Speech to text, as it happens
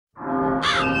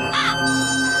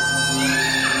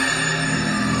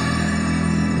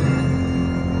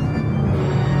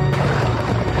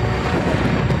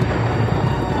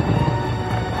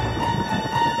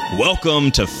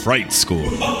Welcome to Fright School.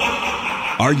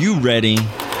 Are you ready?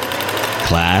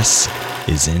 Class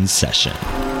is in session.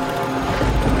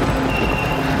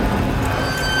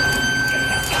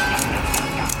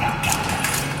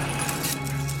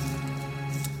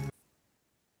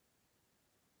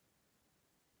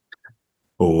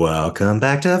 Welcome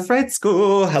back to Fright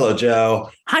School. Hello,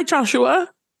 Joe. Hi, Joshua.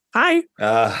 Hi.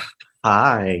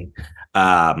 Hi.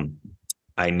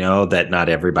 I know that not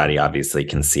everybody obviously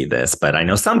can see this, but I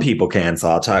know some people can. So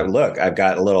I'll talk. Look, I've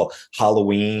got a little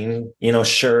Halloween,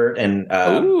 shirt and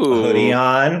hoodie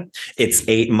on. It's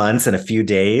 8 months and a few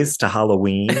days to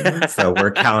Halloween, so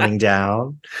we're counting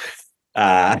down.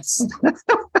 I just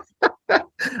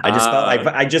felt like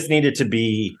I just needed to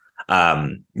be.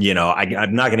 I'm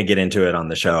not going to get into it on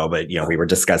the show, but we were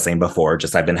discussing before.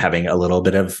 Just I've been having a little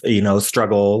bit of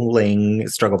struggle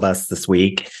bus this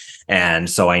week. And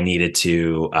so I needed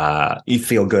to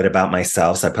feel good about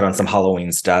myself. So I put on some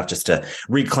Halloween stuff just to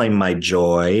reclaim my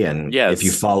joy. And if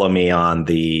you follow me on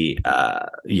the,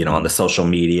 on the social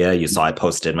media, you saw I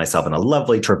posted myself in a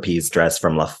lovely trapeze dress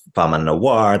from La Fama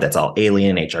Noir. That's all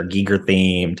Alien, H.R. Giger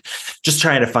themed. Just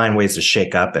trying to find ways to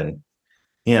shake up and,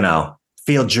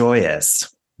 feel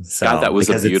joyous. So, God, that was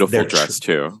a beautiful dress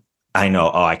too. I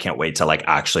know. Oh, I can't wait to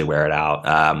actually wear it out.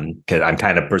 Because I'm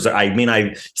kind of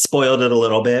I spoiled it a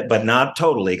little bit, but not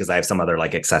totally, because I have some other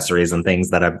accessories and things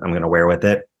that I'm going to wear with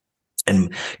it,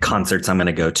 and concerts I'm going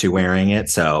to go to wearing it.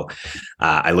 So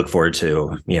I look forward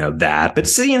to that. But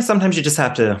sometimes you just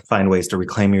have to find ways to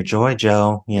reclaim your joy,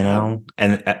 Joe.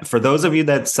 And for those of you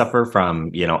that suffer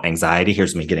from anxiety,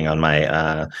 here's me getting on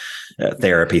my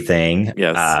therapy thing.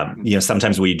 Yes.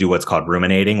 Sometimes we do what's called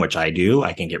ruminating, which I do.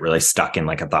 I can get really stuck in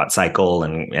a thought cycle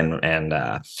and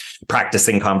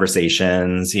practicing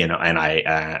conversations, and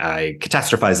I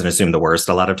catastrophize and assume the worst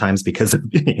a lot of times because of,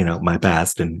 my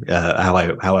past and how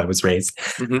I was raised.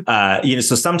 Mm-hmm.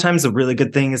 So sometimes a really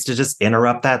good thing is to just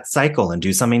interrupt that cycle and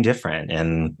do something different.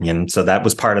 And so that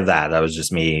was part of that. That was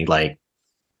just me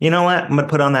you know what? I'm going to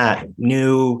put on that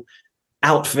new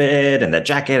outfit and that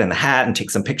jacket and the hat and take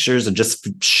some pictures and just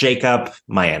shake up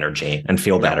my energy and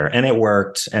feel better. And it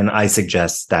worked. And I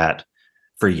suggest that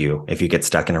for you, if you get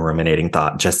stuck in a ruminating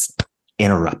thought, just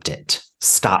interrupt it.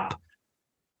 Stop.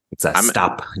 It's a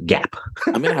stop gap.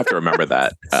 I'm going to have to remember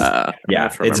that.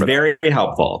 It's very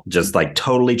helpful. Just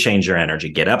totally change your energy.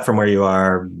 Get up from where you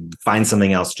are, find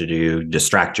something else to do,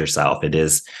 distract yourself. It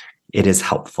is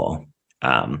helpful.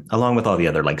 Along with all the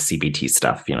other CBT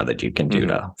stuff, that you can do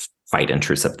to fight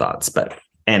intrusive thoughts. But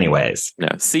anyways,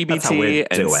 CBT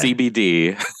and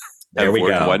CBD there we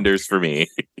go. Wonders for me.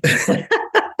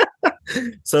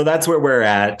 So that's where we're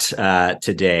at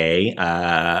today.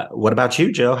 What about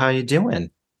you, Joe? How are you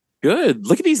doing? Good.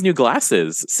 Look at these new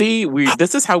glasses. See,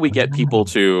 this is how we get people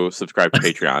to subscribe to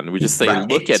Patreon. We just say,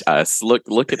 Look at us. Look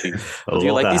at these. Do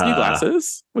you like these new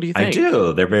glasses? What do you think? I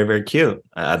do. They're very, very cute.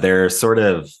 They're sort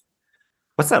of,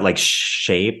 what's that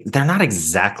shape? They're not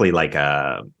exactly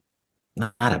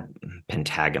not a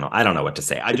pentagonal. I don't know what to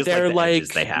say. I just like the edges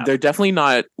they have. They're definitely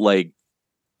not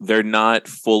they're not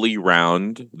fully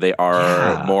round. They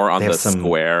are more on the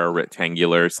square,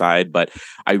 rectangular side, but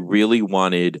I really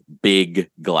wanted big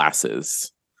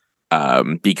glasses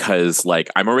because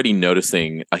I'm already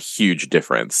noticing a huge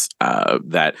difference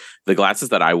that the glasses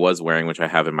that I was wearing, which I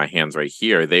have in my hands right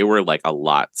here, they were a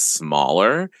lot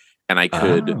smaller, and I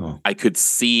could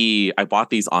see. I bought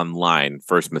these online.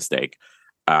 First mistake.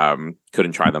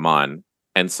 Couldn't try them on.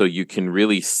 And so you can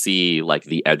really see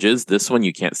the edges. This one,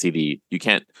 you can't see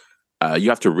you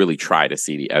have to really try to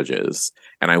see the edges.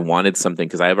 And I wanted something,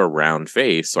 because I have a round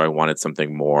face, so I wanted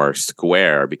something more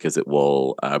square because it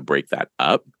will break that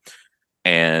up.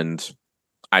 And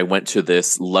I went to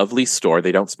this lovely store.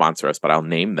 They don't sponsor us, but I'll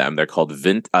name them. They're called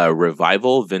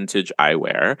Revival Vintage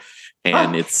Eyewear.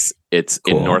 And it's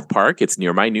cool. In North Park. It's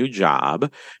near my new job.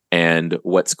 And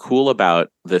what's cool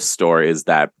about this store is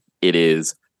that it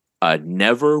is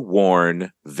never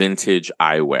worn vintage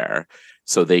eyewear.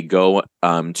 So they go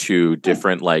to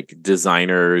different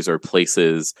designers or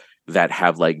places that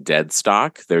have dead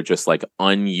stock. They're just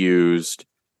unused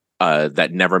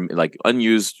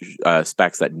unused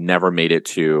specs that never made it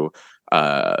to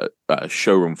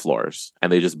showroom floors,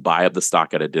 and they just buy up the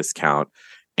stock at a discount.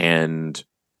 And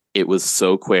it was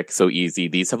so quick, so easy.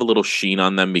 These have a little sheen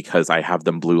on them because I have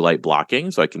them blue light blocking,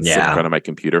 so I can sit in front of my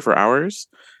computer for hours.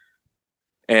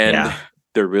 And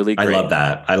they're really great. I love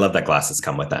that. I love that glasses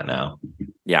come with that now.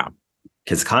 Yeah.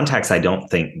 Because contacts I don't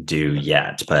think do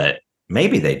yet, but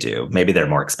maybe they do. Maybe they're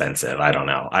more expensive. I don't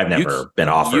know. I've never been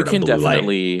offered a blue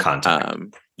light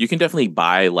contact. You can definitely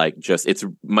buy it's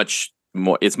much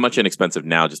it's much inexpensive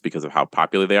now just because of how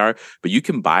popular they are, but you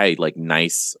can buy like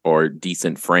nice or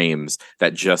decent frames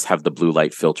that just have the blue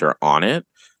light filter on it.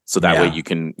 So that way you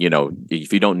can,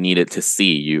 if you don't need it to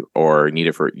see you or need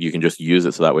it you can just use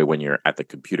it. So that way when you're at the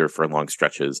computer for long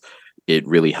stretches, it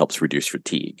really helps reduce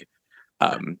fatigue.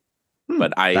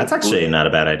 But that's actually not a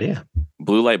bad idea.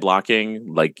 Blue light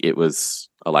blocking, like it was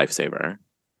a lifesaver.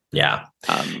 Yeah.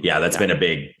 That's been a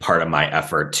big part of my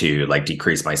effort to like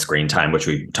decrease my screen time, which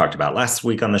we talked about last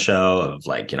week on the show of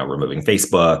like, removing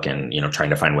Facebook and,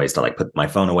 trying to find ways to like put my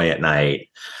phone away at night.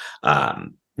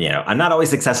 I'm not always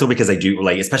successful because I do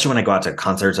like, especially when I go out to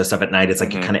concerts or stuff at night, it's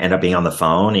like you kind of end up being on the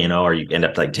phone, or you end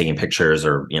up like taking pictures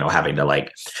or, having to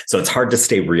like, so it's hard to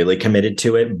stay really committed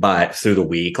to it. But through the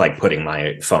week, like putting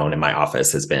my phone in my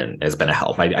office has been a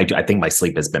help. I think my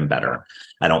sleep has been better.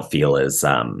 I don't feel as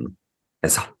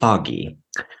foggy.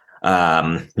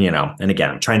 And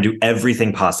again, I'm trying to do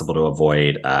everything possible to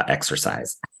avoid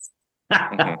exercise.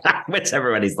 Which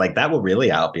everybody's like, that will really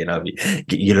help,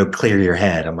 clear your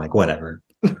head. I'm like, whatever.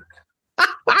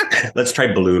 Let's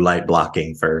try blue light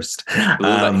blocking first. Blue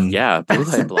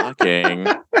light blocking.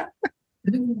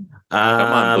 Come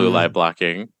on, blue light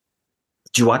blocking.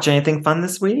 Did you watch anything fun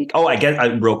this week? Oh, I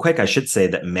guess real quick, I should say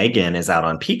that Megan is out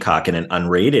on Peacock in an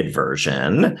unrated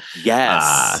version.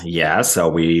 Yes. So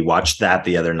we watched that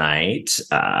the other night.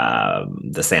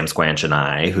 The Sam Squanch and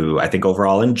I, who I think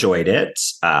overall enjoyed it.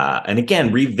 And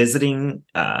again, revisiting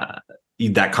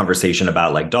that conversation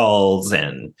about like dolls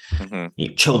and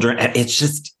children. It's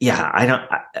just,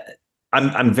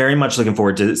 I'm very much looking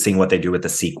forward to seeing what they do with the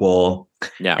sequel.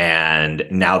 Yeah. And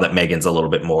now that Megan's a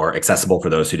little bit more accessible for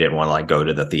those who didn't want to like go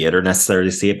to the theater necessarily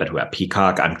to see it, but who have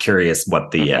Peacock, I'm curious what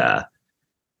the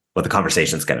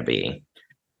conversation is going to be.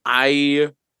 I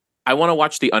want to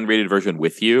watch the unrated version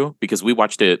with you because we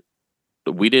watched it.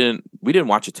 We didn't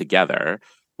watch it together.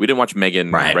 We didn't watch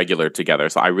Megan regular together.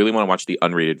 So I really want to watch the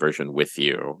unrated version with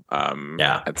you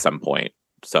at some point.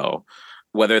 So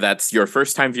whether that's your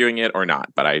first time viewing it or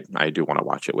not, but I do want to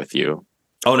watch it with you.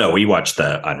 Oh, no, we watched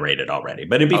the unrated already,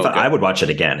 but it'd be fun. Good. I would watch it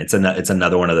again. It's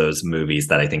another one of those movies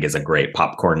that I think is a great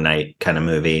popcorn night kind of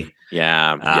movie.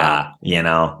 Yeah.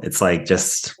 It's like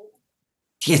it's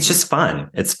just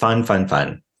fun. It's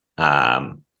fun.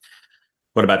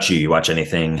 What about you? You watch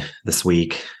anything this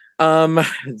week?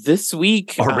 This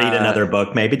week, or read another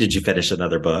book. Maybe did you finish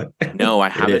another book? No, I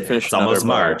haven't finished. It's almost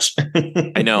March.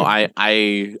 I know.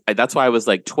 I that's why I was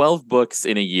like 12 books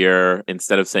in a year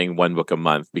instead of saying one book a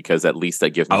month because at least that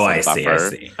gives me some buffer. I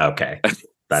see. Okay,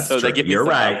 that's so true. You're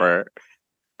right.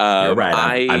 You're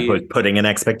right. I'm putting an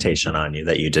expectation on you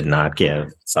that you did not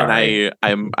give. Sorry.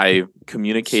 And I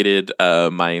communicated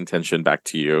my intention back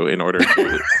to you in order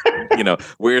to,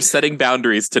 we're setting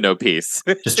boundaries to know peace.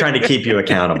 Just trying to keep you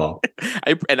accountable.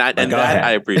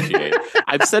 I appreciate.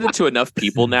 I've said it to enough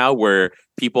people now where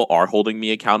people are holding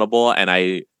me accountable,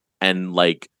 and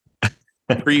like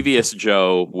previous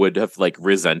Joe would have like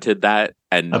resented that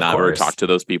and never talked to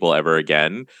those people ever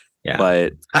again. Yeah.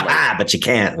 But you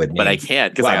can't with me. But I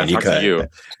can't because I gotta talk to you.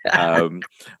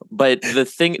 But the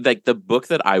thing, like the book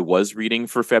that I was reading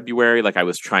for February, like I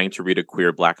was trying to read a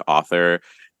queer Black author,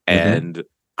 and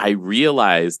I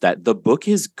realized that the book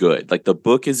is good. Like the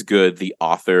book is good. The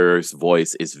author's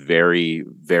voice is very,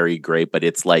 very great, but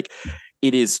it's like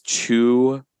it is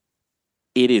too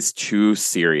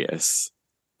serious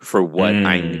for what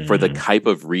for the type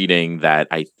of reading that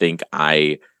I think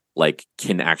I like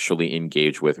can actually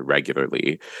engage with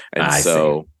regularly. And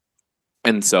so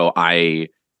I've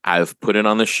put it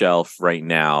on the shelf right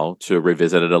now to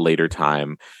revisit at a later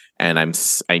time. And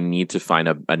I need to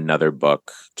find another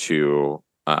book to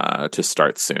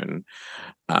start soon.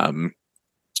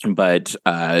 But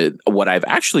what I've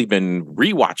actually been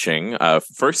rewatching,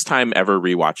 first time ever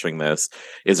rewatching this,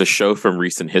 is a show from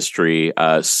recent history,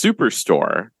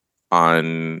 Superstore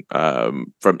from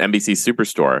NBC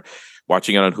Superstore.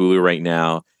 Watching it on Hulu right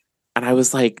now, and I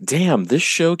was like, "Damn, this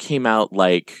show came out in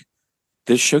like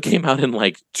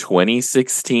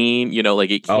 2016."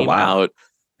 Like it came out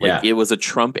like it was a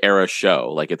Trump era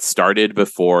show. Like it started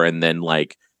before and then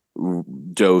like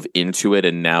dove into it,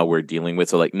 and now we're dealing with.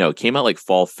 So like, no, it came out like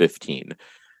fall 2015,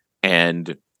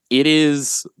 and it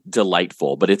is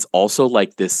delightful, but it's also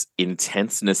like this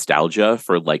intense nostalgia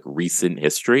for like recent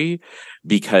history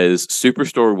because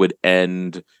Superstore would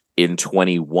end in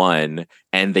 2021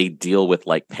 and they deal with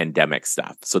like pandemic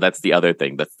stuff. So that's the other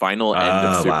thing. The final end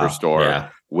of Superstore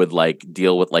would like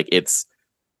deal with like it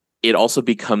also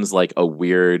becomes like a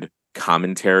weird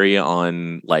commentary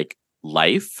on like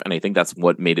life, and I think that's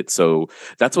what made it so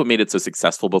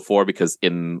successful before, because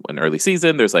in an early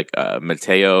season there's like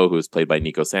Mateo, who's played by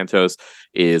Nico Santos,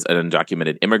 is an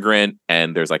undocumented immigrant,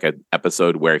 and there's like an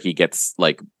episode where he gets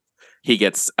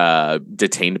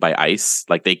detained by ICE.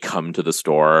 Like they come to the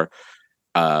store,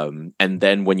 and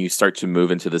then when you start to move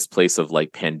into this place of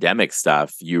like pandemic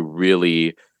stuff,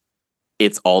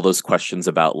 it's all those questions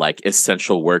about like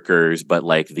essential workers, but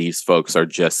like these folks are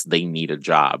just, they need a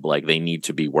job, like they need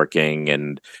to be working,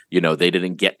 and they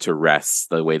didn't get to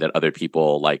rest the way that other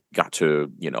people like got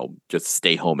to just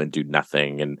stay home and do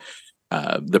nothing, and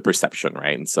the perception,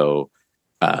 right? And so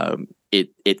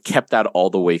it kept that all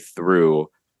the way through,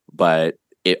 but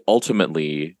it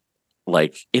ultimately,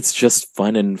 like, it's just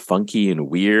fun and funky and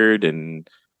weird, and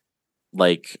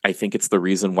like, I think it's the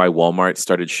reason why Walmart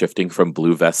started shifting from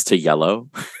blue vest to yellow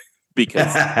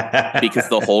because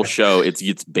the whole show, it's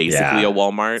basically a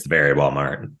Walmart. It's very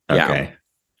Walmart. Okay. Yeah.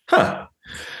 Huh.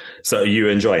 So you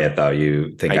enjoy it though?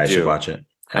 You think I should watch it?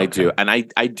 Okay. I do. And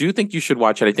I do think you should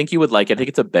watch it. I think you would like it. I think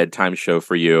it's a bedtime show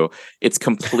for you. It's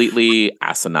completely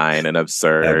asinine and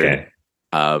absurd. Okay.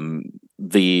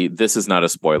 This is not a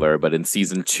spoiler, but in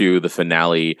season 2, the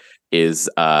finale is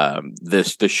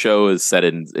the show is set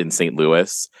in St.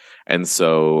 Louis, and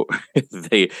so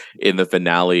in the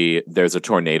finale there's a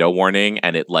tornado warning,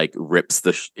 and it like rips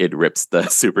the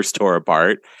superstore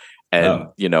apart, and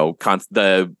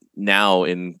now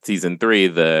in season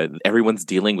 3 everyone's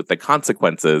dealing with the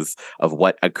consequences of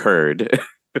what occurred.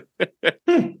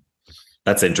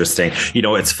 That's interesting.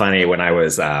 It's funny, when I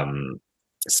was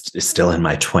still in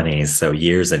my 20s, so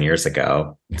years and years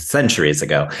ago, centuries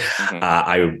ago,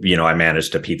 I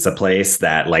managed a pizza place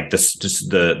that like the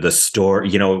store,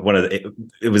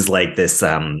 it was like this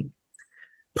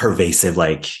pervasive,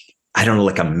 like, I don't know,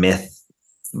 like a myth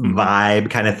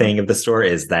vibe kind of thing of the store,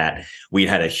 is that we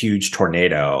had a huge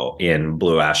tornado in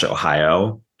Blue Ash,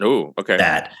 Ohio. Oh, okay.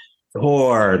 That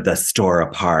tore the store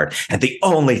apart, and the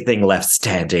only thing left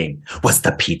standing was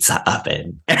the pizza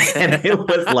oven. And it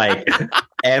was like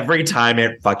every time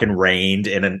it fucking rained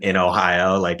in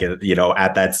Ohio, like at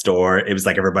that store, it was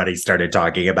like everybody started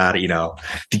talking about it.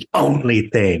 The only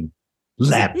thing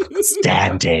left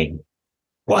standing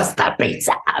was the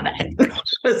pizza oven.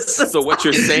 So what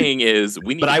you're saying is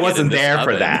we need. But I wasn't there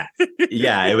for that.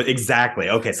 Yeah, exactly.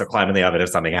 Okay, so climb in the oven if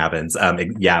something happens.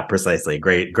 Yeah, precisely.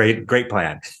 Great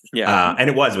plan. Yeah, and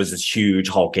it was this huge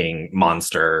hulking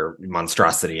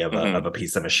monstrosity of a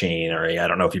pizza machine. Or I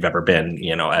don't know if you've ever been,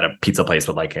 at a pizza place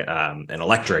with like an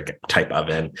electric type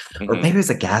oven, or maybe it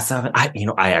was a gas oven.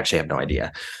 I actually have no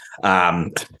idea. I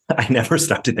never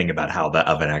stopped to think about how the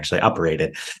oven actually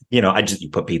operated. You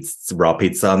put raw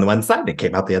pizza on the one side, it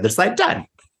came out the other side, done.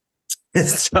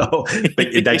 So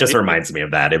that just reminds me of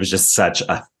that. It was just such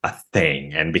a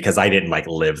thing. And because I didn't like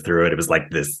live through it, it was like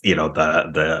this,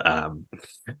 the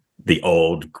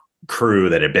old crew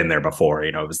that had been there before,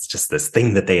 it was just this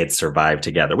thing that they had survived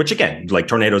together, which again, like,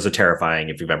 tornadoes are terrifying.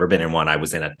 If you've ever been in one, I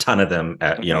was in a ton of them,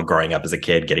 growing up as a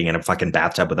kid, getting in a fucking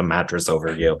bathtub with a mattress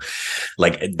over you.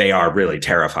 Like, they are really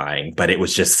terrifying, but it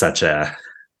was just such a,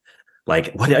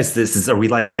 like, what is this? Are we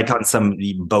like on some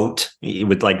boat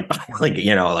with like,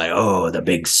 oh, the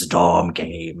big storm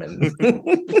came and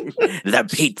the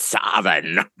pizza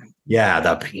oven. Yeah,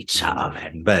 the pizza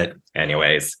oven. But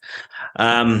anyways,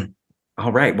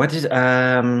 all right. What did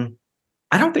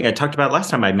I don't think I talked about it last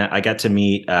time I got to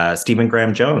meet Stephen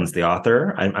Graham Jones, the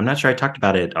author. I'm not sure I talked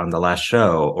about it on the last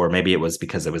show, or maybe it was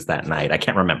because it was that night. I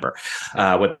can't remember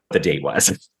what the date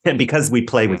was. And because we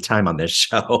play with time on this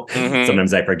show,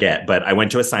 sometimes I forget. But I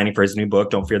went to a signing for his new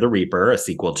book, Don't Fear the Reaper, a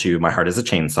sequel to My Heart is a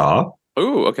Chainsaw.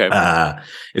 Oh, okay.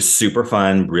 It's super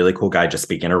fun, really cool guy. Just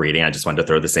speaking of reading, I just wanted to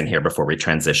throw this in here before we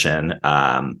transition.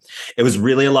 It was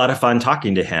really a lot of fun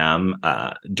talking to him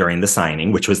during the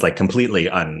signing, which was like completely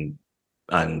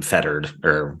unfettered,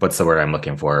 or what's the word I'm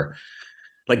looking for?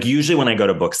 Like, usually when I go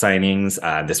to book signings,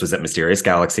 this was at Mysterious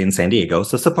Galaxy in San Diego,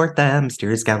 so support them,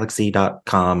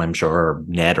 mysterioussgalaxy.com, I'm sure, or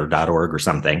net or .org or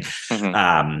something.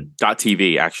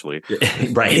 .tv, actually.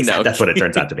 Right, that's what it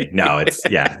turns out to be. No, it's,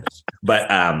 yeah. But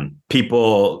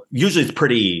people, usually it's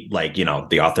pretty, like,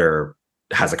 the author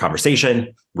has a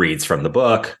conversation, reads from the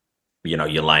book,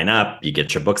 you line up, you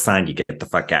get your book signed, you get the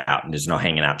fuck out, and there's no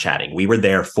hanging out chatting. We were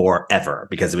there forever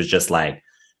because it was just like,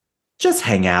 just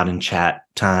hang out and chat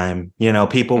time.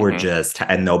 People were just,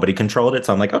 and nobody controlled it.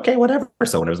 So I'm like, okay, whatever.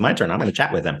 So when it was my turn, I'm going to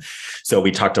chat with him. So we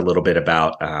talked a little bit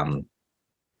about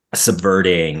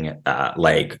subverting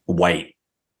like white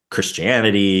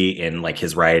Christianity in like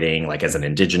his writing, like as an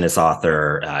indigenous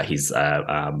author. He's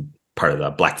part of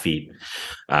the Blackfeet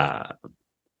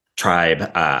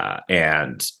tribe.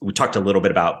 And we talked a little bit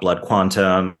about Blood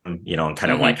Quantum, you know, and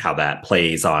kind of like how that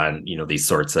plays on, you know, these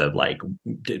sorts of like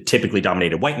typically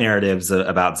dominated white narratives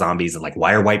about zombies and like,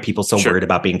 why are white people so worried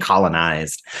about being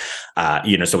colonized?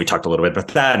 You know, so we talked a little bit about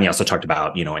that. And he also talked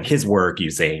about, you know, in his work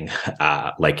using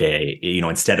like a, you know,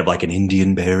 instead of like an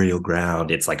Indian burial ground,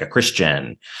 it's like a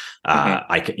Christian,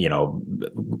 you know,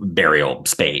 burial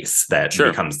space that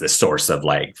becomes this source of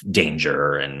like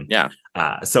danger. And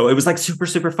so it was like super,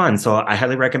 super fun. So I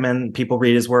highly recommend people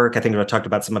read his work. I think I talked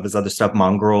about some of his other stuff.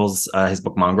 Mongrels, his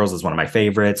book Mongrels is one of my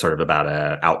favorites, sort of about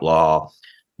an outlaw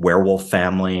werewolf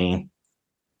family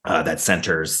that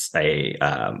centers a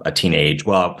teenage.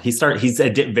 Well, he's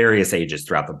at various ages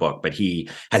throughout the book, but he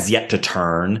has yet to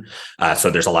turn. So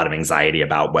there's a lot of anxiety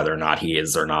about whether or not he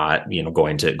is or not, you know,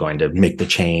 going to make the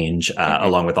change.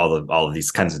 Along with all of these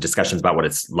kinds of discussions about what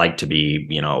it's like to be,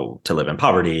 you know, to live in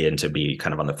poverty and to be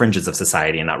kind of on the fringes of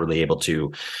society and not really able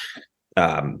to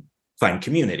find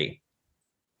community.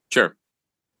 Sure.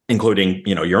 Including,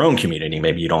 you know, your own community.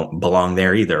 Maybe you don't belong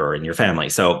there either, or in your family.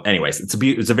 So anyways, it's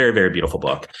a very, very beautiful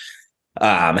book.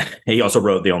 He also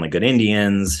wrote The Only Good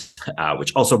Indians,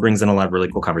 which also brings in a lot of really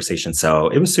cool conversations. So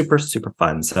it was super, super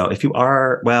fun. So if you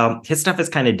are, well, his stuff is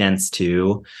kind of dense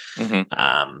too.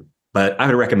 But I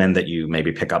would recommend that you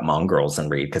maybe pick up Mongrels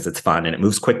and read, because it's fun and it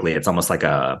moves quickly. It's almost like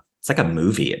a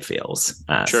movie, it feels.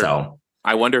 So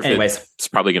I wonder if it's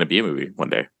probably going to be a movie one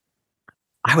day.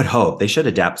 I would hope they should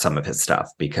adapt some of his stuff,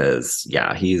 because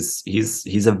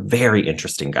he's a very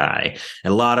interesting guy,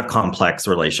 and a lot of complex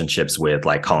relationships with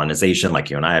like colonization, like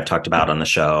you and I have talked about on the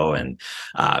show, and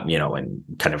you know, and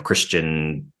kind of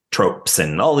Christian tropes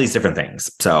and all these different things.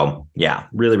 So yeah,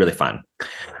 really, really fun.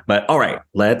 But all right,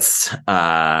 let's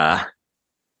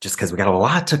just because we got a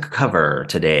lot to cover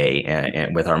today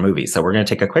and with our movie. So we're going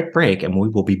to take a quick break and we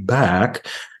will be back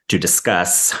to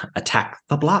discuss Attack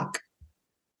the Block.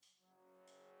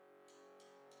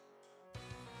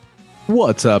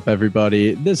 What's up,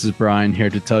 everybody? This is Brian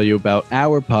here to tell you about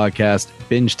our podcast,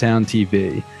 Bingetown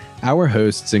TV. Our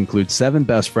hosts include 7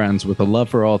 best friends with a love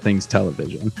for all things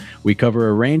television. We cover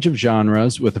a range of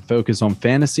genres with a focus on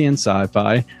fantasy and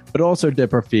sci-fi, but also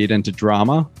dip our feet into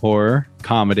drama, horror,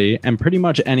 comedy, and pretty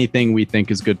much anything we think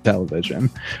is good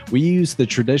television. We use the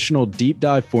traditional deep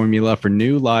dive formula for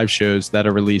new live shows that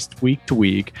are released week to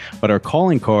week, but our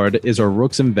calling card is our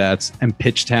Rooks and Vets and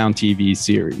Pitchtown TV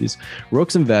series.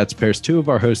 Rooks and Vets pairs 2 of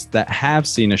our hosts that have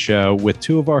seen a show with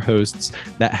 2 of our hosts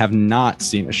that have not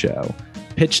seen a show.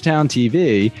 Pitchtown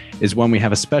TV is when we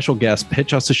have a special guest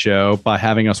pitch us a show by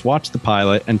having us watch the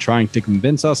pilot and trying to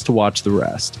convince us to watch the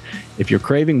rest. If you're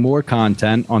craving more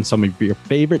content on some of your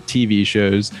favorite TV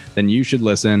shows, then you should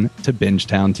listen to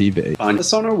Bingetown TV. Find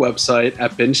us on our website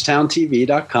at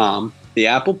bingetowntv.com, the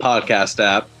Apple Podcast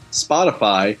app,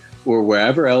 Spotify, or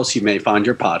wherever else you may find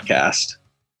your podcast.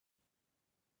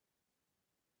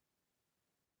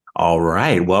 All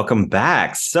right, welcome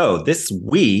back. So this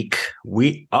week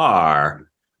we are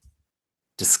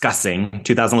discussing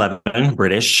 2011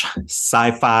 British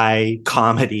sci-fi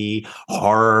comedy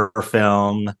horror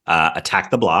film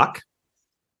Attack the Block.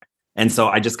 And so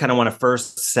I just kind of want to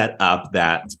first set up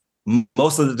that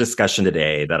most of the discussion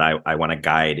today that I want to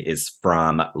guide is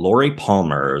from Lori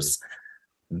Palmer's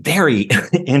very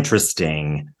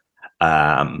interesting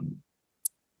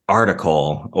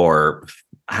article, or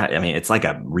I mean, it's like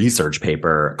a research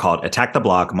paper called Attack the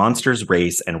Block, Monsters,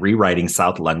 Race, and Rewriting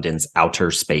South London's Outer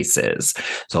Spaces.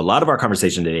 So a lot of our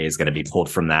conversation today is going to be pulled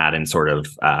from that, and sort of,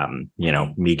 you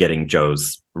know, me getting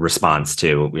Joe's response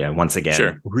to, once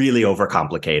again, really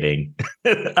overcomplicating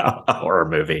a horror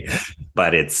movie.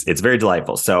 But it's very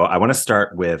delightful. So I want to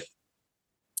start with,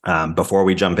 before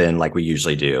we jump in, like we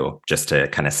usually do, just to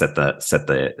kind of set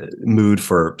the mood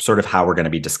for sort of how we're going to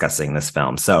be discussing this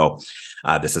film. So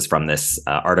this is from this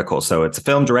article. So it's a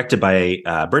film directed by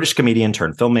British comedian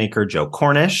turned filmmaker Joe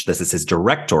Cornish. This is his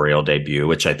directorial debut,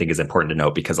 which I think is important to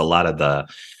note, because a lot of the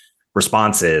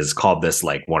responses called this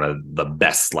like one of the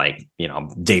best, like, you know,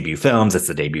 debut films. It's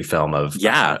the debut film of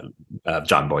John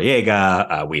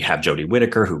Boyega. We have Jodie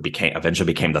Whittaker, who eventually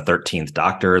became the 13th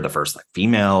Doctor, the first like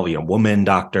female, woman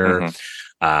Doctor. In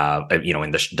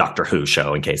the Doctor Who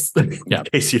show, in case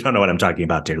you don't know what I'm talking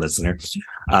about, dear listener.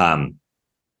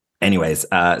 Anyways,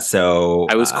 so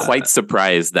I was quite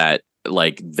surprised that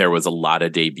like there was a lot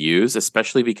of debuts,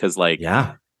 especially because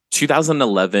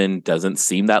 2011 doesn't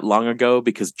seem that long ago,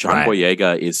 because John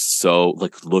Boyega is so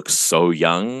looks so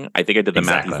young. I think I did the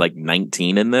math. He's like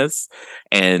 19 in this,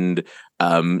 and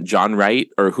John Wright,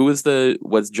 or who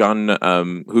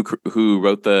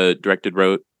wrote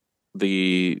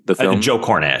the film? Joe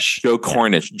Cornish. Joe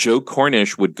Cornish. Yeah. Joe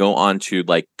Cornish would go on to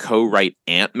like co-write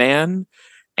Ant-Man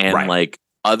and like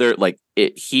other like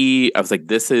it. I was like,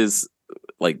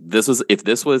 if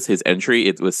this was his entry,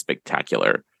 it was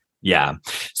spectacular. Yeah.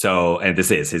 So, and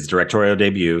this is his directorial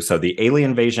debut. So the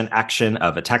alien invasion action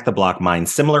of Attack the Block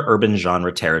mines similar urban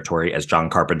genre territory as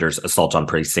John Carpenter's Assault on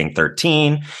Precinct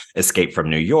 13, Escape from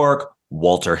New York,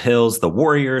 Walter Hill's The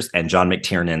Warriors, and John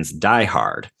McTiernan's Die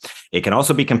Hard. It can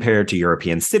also be compared to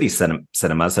European city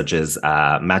cinema, such as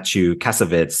Mathieu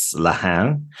Kassovitz' La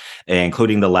Haine,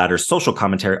 including the latter's social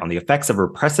commentary on the effects of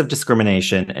repressive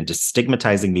discrimination and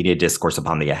stigmatizing media discourse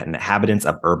upon the inhabitants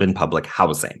of urban public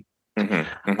housing.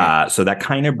 So that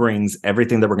kind of brings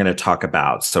everything that we're going to talk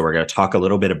about. So we're going to talk a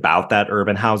little bit about that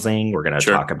urban housing. We're going to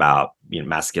talk about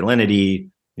masculinity,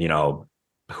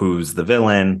 who's the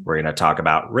villain. We're going to talk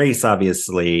about race,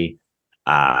 obviously.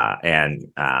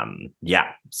 It's going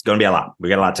to be a lot. We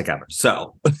got a lot to cover.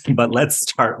 So, but let's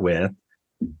start with,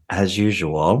 as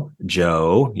usual,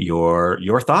 Joe,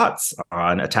 your thoughts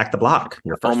on Attack the Block.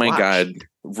 Your first watch. God.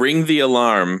 Ring the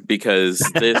alarm, because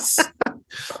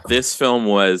this film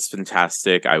was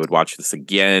fantastic. I would watch this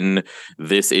again.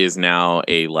 This is now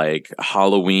a like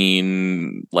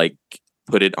Halloween, like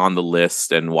put it on the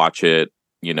list and watch it,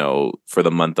 for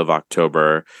the month of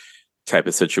October type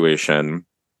of situation.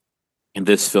 And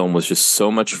this film was just so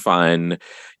much fun.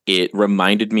 It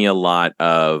reminded me a lot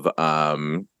of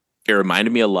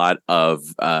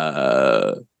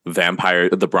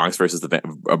Vampires versus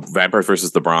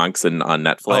the Bronx and on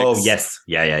Netflix. Oh yes.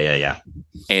 Yeah.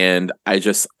 And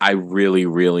I really,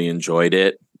 really enjoyed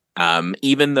it.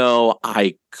 Even though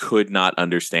I could not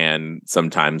understand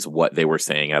sometimes what they were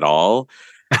saying at all,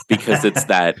 because it's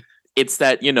that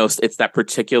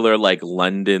particular like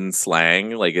London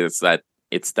slang. Like it's that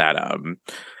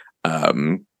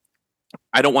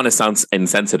I don't want to sound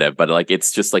insensitive, but like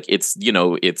it's just like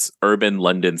it's urban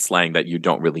London slang that you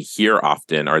don't really hear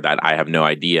often, or that I have no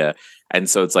idea. And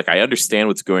so it's like I understand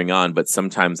what's going on, but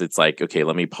sometimes it's like, okay,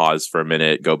 let me pause for a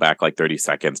minute, go back like 30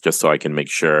 seconds just so I can make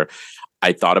sure.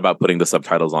 I thought about putting the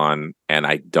subtitles on, and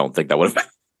I don't think that would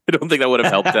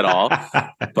have helped at all.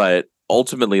 But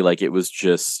ultimately, like it was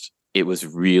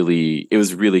really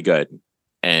good.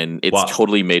 And it's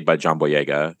totally made by John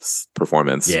Boyega's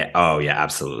performance. Yeah. Oh, yeah,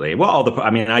 absolutely. Well,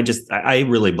 I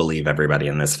really believe everybody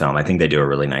in this film. I think they do a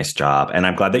really nice job. And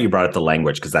I'm glad that you brought up the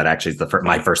language, because that actually is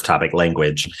my first topic,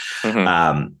 language.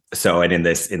 And in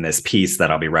this piece that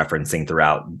I'll be referencing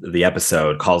throughout the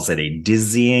episode, calls it a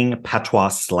dizzying patois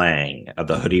slang of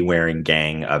the hoodie-wearing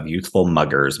gang of youthful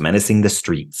muggers menacing the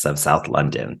streets of South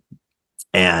London.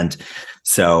 And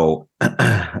so,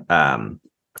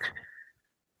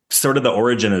 sort of the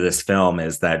origin of this film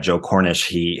is that Joe Cornish,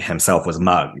 he himself was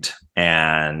mugged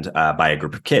and by a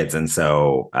group of kids. And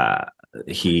so let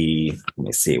me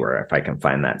see if I can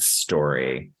find that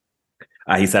story.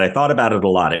 He said, I thought about it a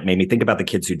lot. It made me think about the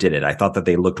kids who did it. I thought that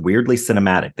they looked weirdly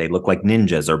cinematic. They looked like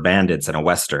ninjas or bandits in a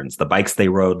Westerns. The bikes they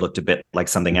rode looked a bit like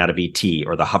something out of E.T.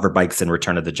 or the hover bikes in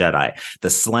Return of the Jedi. The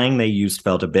slang they used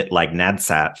felt a bit like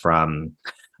Nadsat from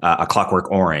A Clockwork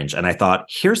Orange. And I thought,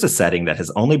 here's a setting that has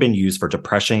only been used for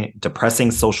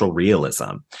depressing social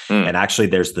realism. And actually,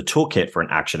 there's the toolkit for an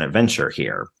action adventure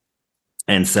here.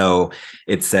 And so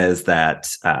it says that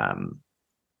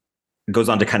goes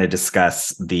on to kind of discuss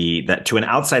that to an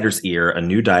outsider's ear, a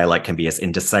new dialect can be as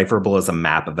indecipherable as a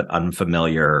map of an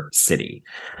unfamiliar city.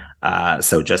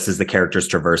 So just as the characters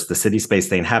traverse the city space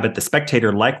they inhabit, the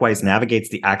spectator likewise navigates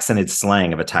the accented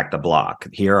slang of Attack the Block.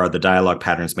 Here are the dialogue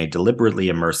patterns made deliberately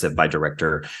immersive by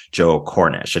director Joe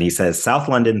Cornish. And he says, South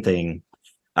London thing.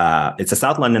 It's a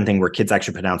South London thing where kids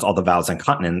actually pronounce all the vowels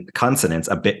and consonants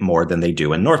a bit more than they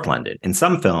do in North London. In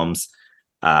some films,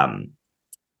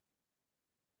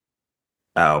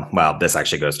 this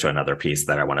actually goes to another piece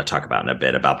that I want to talk about in a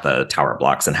bit about the tower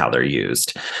blocks and how they're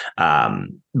used.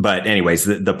 But anyways,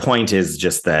 the point is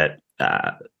just that,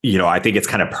 I think it's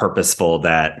kind of purposeful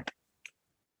that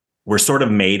we're sort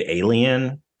of made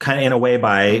alien kind of in a way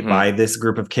by this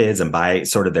group of kids, and by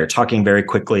sort of they're talking very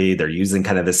quickly. They're using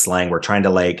kind of this slang. We're trying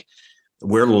to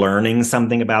we're learning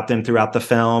something about them throughout the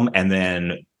film. And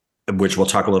then, which we'll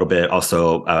talk a little bit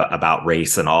also about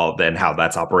race and how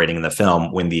that's operating in the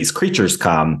film. When these creatures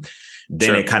come,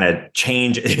 then it kind of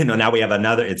changes. Now we have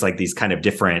it's like these kind of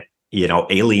different,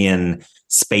 alien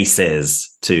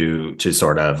spaces to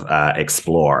sort of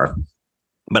explore.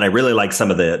 But I really like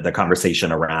some of the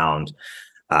conversation around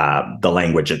the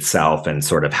language itself and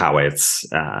sort of how it's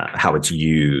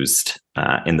used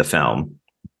in the film.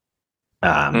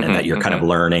 and that you're kind of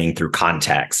learning through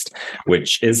context,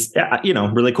 which is,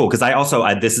 really cool. Because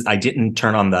I didn't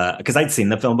turn on because I'd seen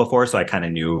the film before, so I kind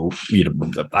of knew,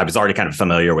 I was already kind of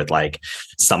familiar with like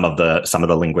some of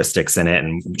the linguistics in it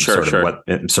and sort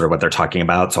of what they're talking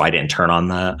about. So I didn't turn on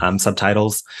the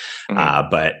subtitles.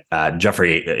 But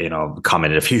Jeffrey,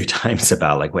 commented a few times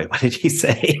about like, wait, what did he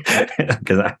say?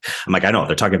 Because I'm like, I know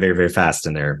they're talking very, very fast,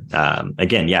 and they're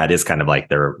again, it is kind of like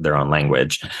their own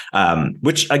language,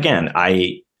 which again,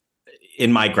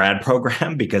 in my grad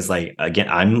program, because like, again,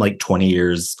 I'm like 20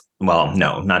 years, well,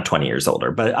 no, not 20 years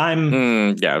older, but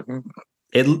I'm,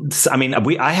 I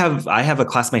have a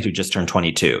classmate who just turned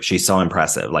 22. She's so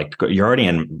impressive. Like, you're already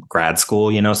in grad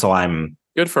school, so I'm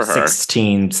good for her.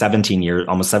 17 years,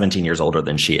 almost 17 years older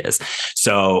than she is.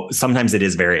 So sometimes it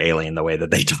is very alien the way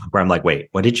that they talk, where I'm like, wait,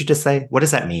 what did you just say? What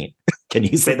does that mean? Can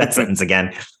you say that sentence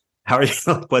again? How are you?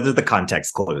 What are the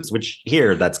context clues? Which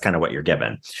here, that's kind of what you're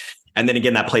given. And then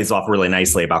again, that plays off really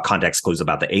nicely about context clues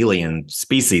about the alien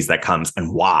species that comes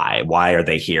and why. Why are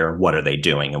they here? What are they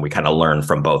doing? And we kind of learn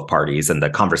from both parties. And the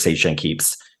conversation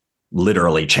keeps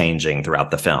literally changing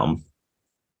throughout the film.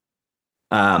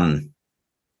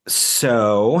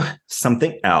 So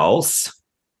something else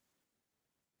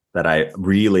that I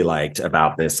really liked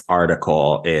about this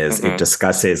article is it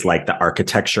discusses like the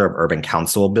architecture of urban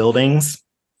council buildings.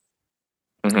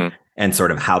 And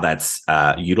sort of how that's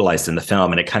utilized in the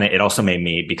film. And it also made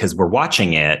me, because we're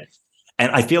watching it,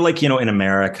 and I feel like, in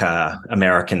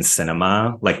American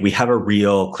cinema, like we have a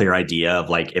real clear idea of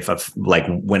like,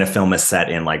 when a film is set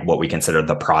in like what we consider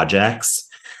the projects,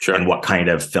 and what kind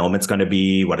of film it's going to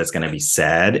be, what is going to be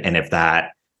said. And if that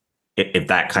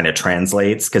kind of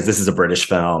translates, because this is a British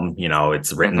film,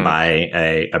 it's written by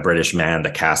a British man.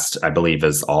 The cast, I believe,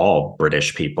 is all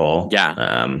British people.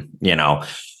 Yeah.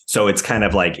 So it's kind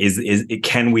of like,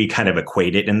 can we kind of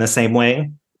equate it in the same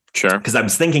way? Sure. Because I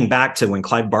was thinking back to when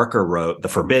Clive Barker wrote The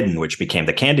Forbidden, which became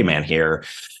the Candyman here,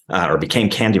 or became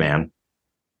Candyman.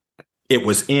 It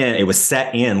was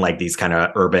set in like these kind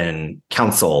of urban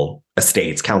council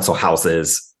estates, council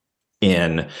houses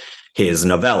in his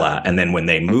novella. And then when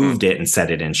they moved it and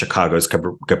set it in Chicago's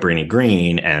Cabrini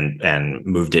Green and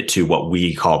moved it to what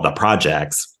we call the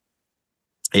projects,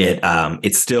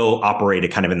 it still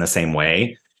operated kind of in the same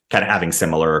way, kind of having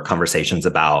similar conversations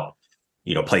about,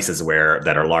 places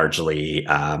that are largely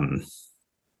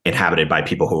inhabited by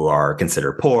people who are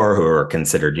considered poor, who are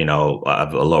considered,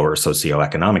 of a lower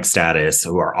socioeconomic status,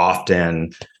 who are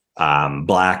often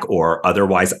Black or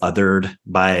otherwise othered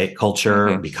by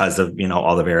culture because of,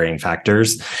 all the varying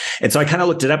factors. And so I kind of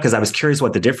looked it up because I was curious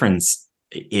what the difference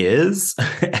is.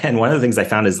 And one of the things I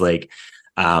found is like,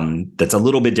 that's a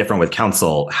little bit different with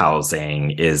council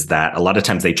housing is that a lot of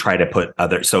times they try to put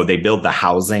so they build the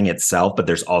housing itself, but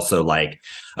there's also like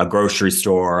a grocery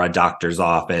store, a doctor's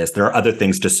office. There are other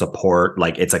things to support,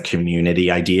 like it's a community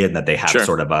idea that they have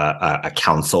sort of a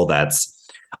council that's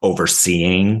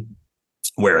overseeing.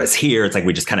 Whereas here, it's like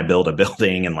we just kind of build a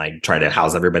building and like try to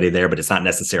house everybody there, but it's not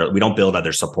necessarily, we don't build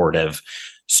other supportive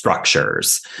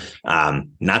structures.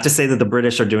 Not to say that the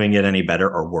British are doing it any better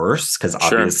or worse, because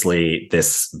obviously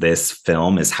this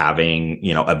film is having,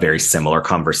 a very similar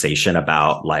conversation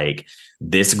about like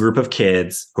this group of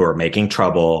kids who are making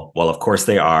trouble. Well, of course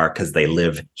they are, because they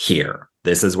live here.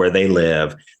 This is where they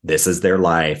live. This is their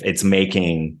life. It's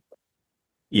making,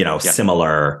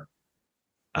 similar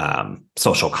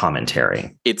social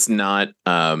commentary. It's not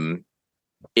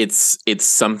it's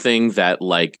something that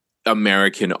like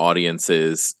American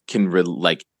audiences can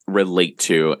relate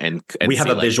to and we have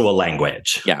a visual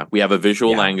language. Yeah, we have a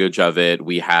visual language of it.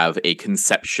 We have a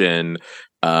conception,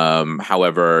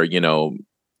 however,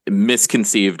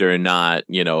 misconceived or not,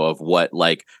 of what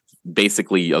like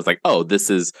basically I was like, oh, this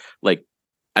is like,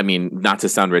 I mean, not to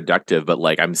sound reductive, but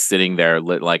like I'm sitting there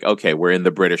like, okay, we're in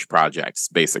the British projects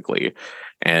basically.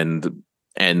 And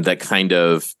the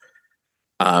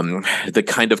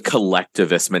kind of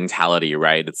collectivist mentality,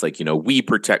 right? It's like, we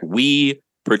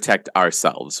protect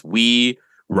ourselves. We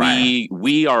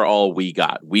are all we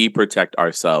got. We protect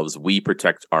ourselves. We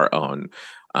protect our own.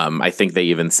 I think they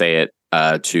even say it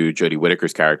to Jodie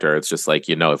Whittaker's character. It's just like,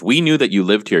 if we knew that you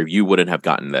lived here, you wouldn't have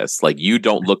gotten this. Like, you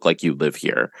don't look like you live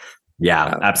here.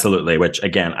 Yeah, absolutely. Which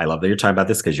again, I love that you're talking about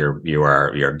this because you're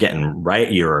getting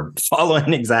right. You're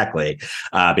following exactly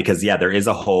because there is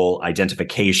a whole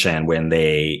identification when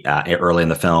they early in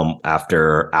the film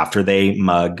after they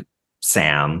mug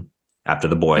Sam after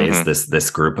the boys, this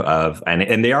group of,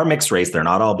 and they are mixed race. They're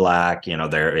not all black,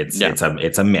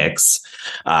 it's a mix.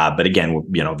 But again,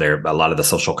 they're a lot of the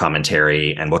social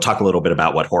commentary, and we'll talk a little bit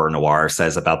about what Horror Noir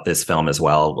says about this film as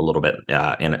well, a little bit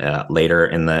later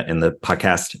in the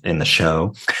podcast, in the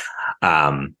show.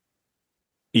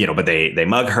 But they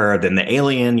mug her. Then the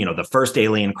alien, the first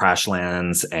alien crash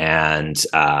lands and,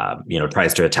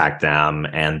 tries to attack them,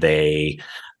 and they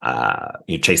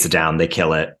chase it down, they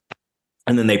kill it.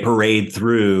 And then they parade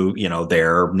through,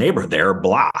 their neighborhood, their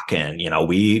block. And,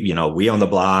 we own the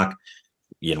block.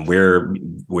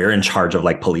 We're in charge of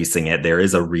like policing it. There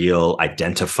is a real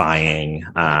identifying.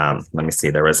 Let me see.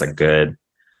 There was a good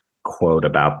quote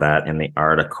about that in the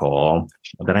article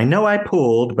that I know I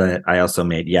pulled, but I also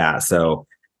made. Yeah. So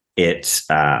it,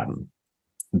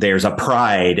 there's a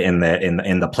pride in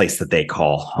the place that they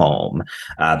call home.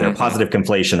 Their positive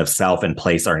conflation of self and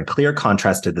place are in clear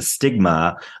contrast to the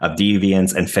stigma of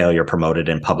deviance and failure promoted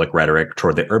in public rhetoric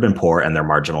toward the urban poor and their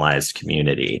marginalized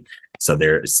community. So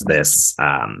there's this,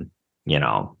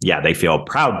 they feel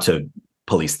proud to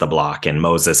police the block. And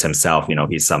Moses himself,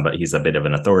 he's a bit of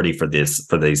an authority for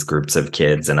these groups of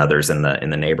kids and others in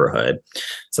the neighborhood.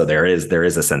 So there is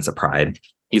a sense of pride.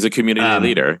 He's a community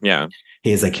leader. Yeah.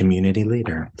 He is a community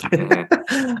leader.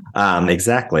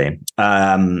 Exactly.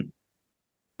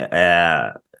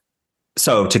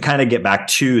 So to kind of get back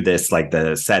to this, like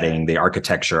the setting, the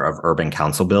architecture of urban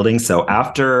council buildings. So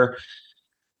after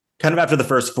the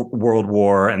First World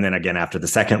War, and then again after the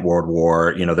Second World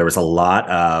War, there was a lot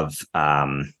of,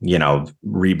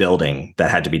 rebuilding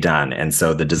that had to be done. And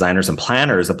so the designers and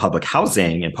planners of public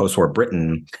housing in post-war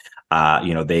Britain,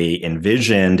 they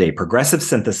envisioned a progressive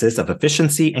synthesis of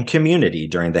efficiency and community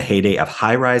during the heyday of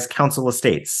high-rise council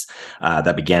estates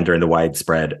that began during the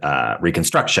widespread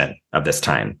reconstruction of this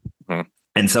time. Mm-hmm.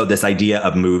 And so this idea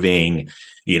of moving,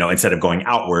 instead of going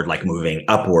outward, like moving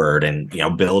upward and,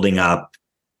 building up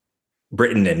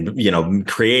Britain and,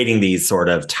 creating these sort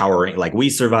of towering, like we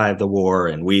survived the war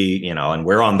and we, and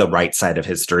we're on the right side of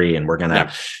history and we're going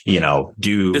to,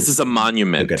 do. This is a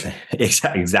monument.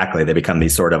 Exactly. They become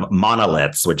these sort of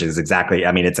monoliths, which is exactly,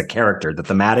 it's a character. The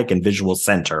thematic and visual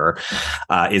center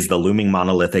is the looming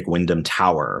monolithic Wyndham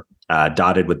Tower,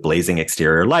 dotted with blazing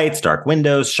exterior lights, dark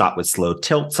windows, shot with slow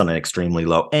tilts on an extremely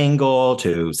low angle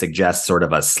to suggest sort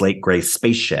of a slate gray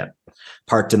spaceship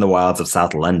parked in the wilds of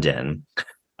South London.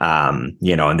 And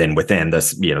then within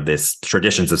this, this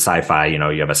traditions of sci-fi,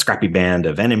 you have a scrappy band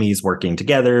of enemies working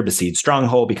together, besieged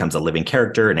stronghold becomes a living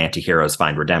character and anti-heroes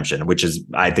find redemption, which is,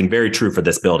 I think, very true for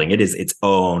this building. It is its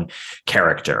own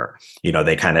character.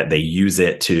 They use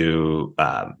it to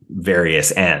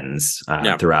various ends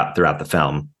throughout the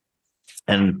film.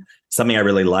 And something I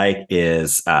really like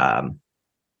is,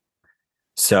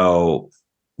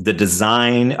 the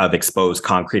design of exposed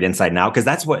concrete inside and out, because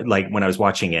that's what, like, when I was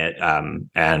watching it,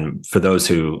 and for those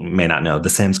who may not know,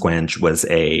 the Sam Squinch was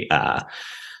a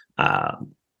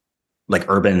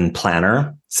urban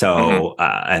planner. So,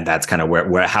 and that's kind of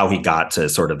where how he got to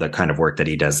sort of the kind of work that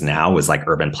he does now was like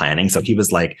urban planning. So he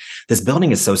was like, this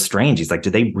building is so strange. He's like, do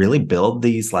they really build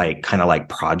these like kind of like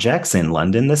projects in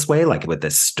London this way? Like with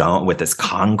this stone, with this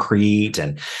concrete,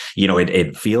 and,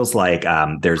 it feels like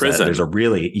there's a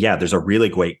really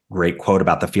great quote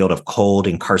about the field of cold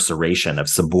incarceration, of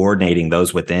subordinating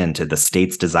those within to the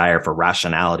state's desire for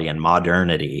rationality and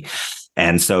modernity.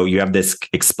 And so you have this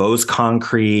exposed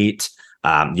concrete.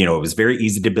 It was very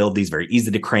easy to build these, very easy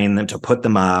to crane them, to put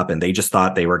them up. And they just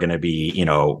thought they were going to be,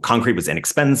 concrete was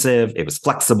inexpensive. It was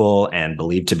flexible and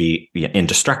believed to be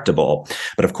indestructible.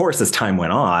 But of course, as time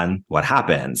went on, what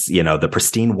happens? The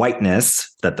pristine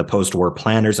whiteness that the post-war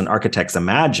planners and architects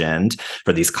imagined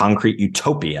for these concrete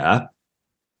utopias,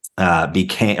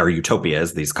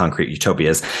 these concrete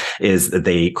utopias, is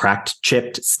they cracked,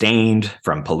 chipped, stained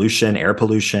from pollution, air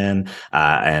pollution,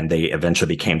 and they eventually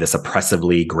became this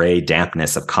oppressively gray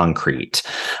dampness of concrete,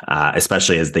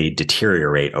 especially as they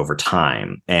deteriorate over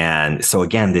time. And so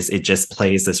again, it just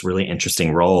plays this really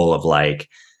interesting role of like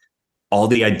all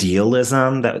the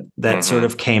idealism that sort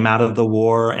of came out of the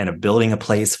war, and of building a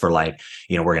place for like,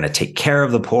 we're going to take care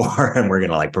of the poor and we're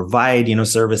going to like provide,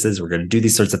 services. We're going to do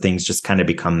these sorts of things, just kind of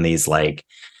become these like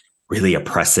really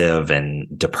oppressive and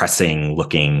depressing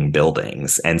looking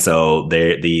buildings. And so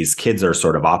these kids are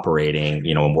sort of operating,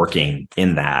 and working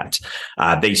in that.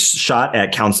 They shot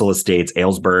at council estates,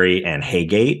 Aylesbury and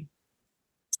Haygate.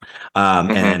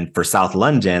 And for South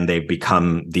London,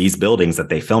 these buildings that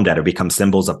they filmed at have become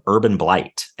symbols of urban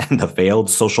blight and the failed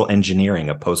social engineering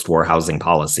of post-war housing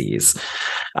policies.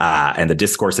 And the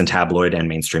discourse in tabloid and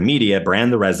mainstream media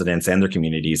brand the residents and their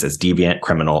communities as deviant,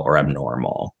 criminal, or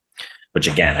abnormal. which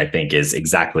again, I think is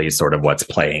exactly sort of what's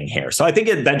playing here. So I think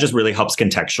that just really helps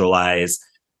contextualize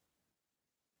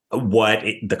what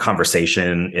the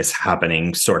conversation is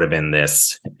happening sort of in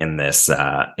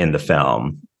the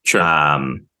film. Sure.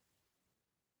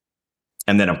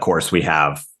 And then of course we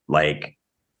have like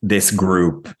this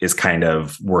group is kind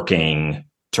of working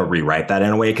to rewrite that in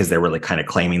a way, because they're really kind of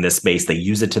claiming this space. They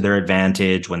use it to their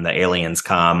advantage when the aliens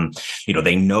come.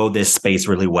 They know this space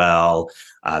really well.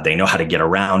 They know how to get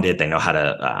around it. They know how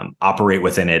to operate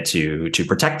within it to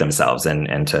protect themselves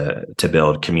and to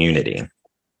build community,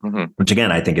 which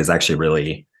again, I think is actually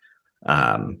really,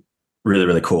 really,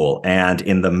 really cool. And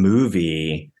in the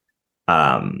movie,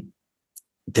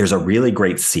 there's a really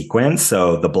great sequence.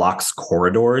 So the block's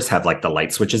corridors have like the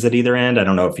light switches at either end. I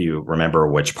don't know if you remember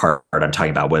which part I'm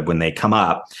talking about. When they come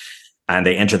up and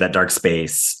they enter that dark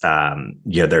space,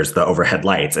 there's the overhead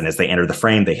lights. And as they enter the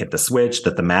frame, they hit the switch.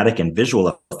 The thematic and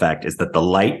visual effect is that the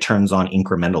light turns on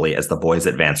incrementally as the boys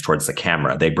advance towards the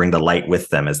camera. They bring the light with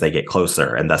them as they get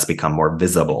closer and thus become more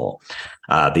visible.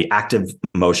 The active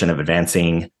motion of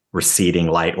advancing, receding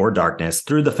light or darkness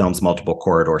through the film's multiple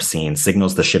corridor scenes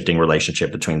signals the shifting relationship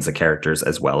between the characters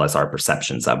as well as our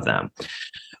perceptions of them,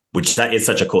 which that is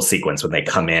such a cool sequence when they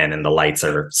come in and the lights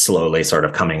are slowly sort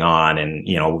of coming on, and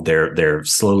they're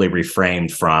slowly reframed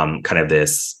from kind of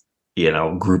this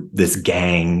group, this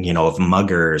gang of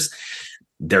muggers.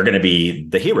 They're going to be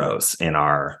the heroes in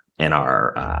the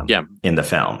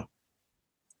film,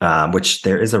 which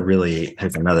there's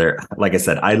another, like I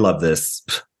said, I love this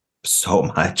so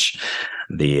much,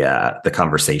 the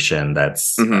conversation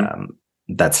that's in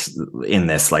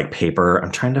this like paper.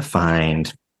 I'm trying to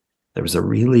find, there was a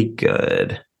really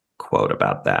good quote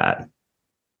about that.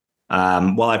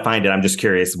 While I find it, I'm just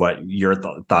curious what your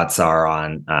thoughts are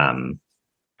on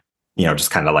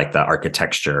just kind of like the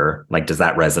architecture. Like, does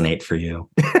that resonate for you?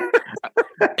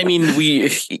 I mean,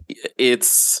 that's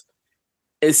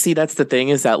the thing,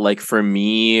 is that like for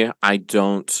me, I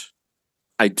don't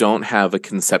have a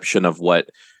conception of what,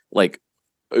 like,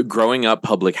 growing up,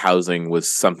 public housing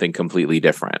was something completely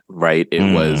different, right? It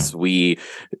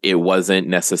wasn't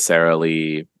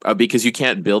necessarily because you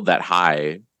can't build that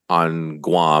high on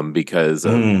Guam because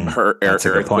of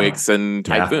earthquakes and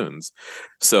typhoons. Yeah.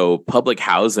 So public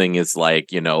housing is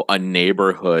like, a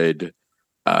neighborhood,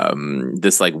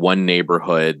 this like one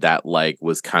neighborhood that like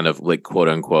was kind of like quote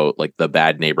unquote like the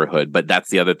bad neighborhood. But that's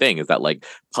the other thing, is that like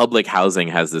public housing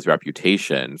has this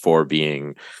reputation for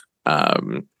being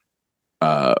a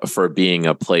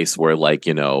place where like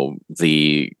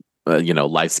the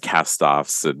life's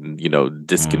cast-offs and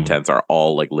discontents are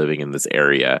all like living in this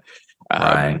area.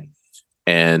 Right.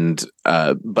 And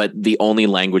but the only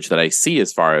language that I see,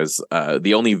 as far as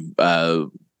the only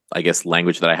I guess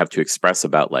language that I have to express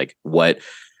about like what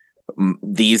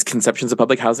these conceptions of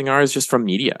public housing are, is just from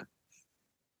media.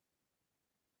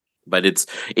 But it's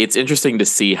interesting to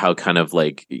see how kind of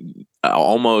like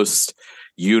almost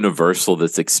universal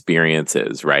this experience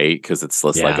is, right? Because it's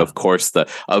just like, of course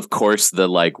the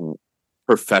like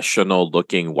professional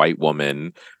looking white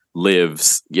woman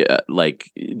lives,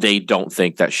 like they don't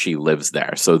think that she lives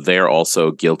there, so they're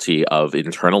also guilty of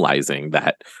internalizing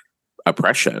that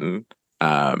oppression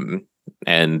and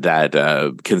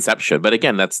that conception. But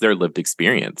again, that's their lived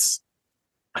experience.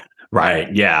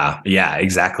 Right. Yeah,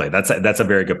 exactly. That's a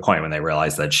very good point, when they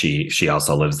realize that she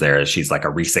also lives there. She's like a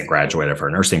recent graduate of her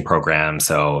nursing program.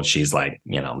 So she's like,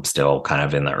 still kind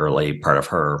of in the early part of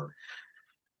her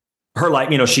life.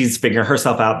 She's figuring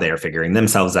herself out, they're figuring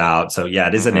themselves out. So yeah,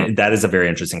 that is a very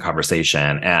interesting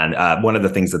conversation. And one of the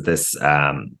things that this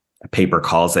paper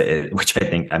calls it, which I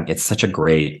think it's such a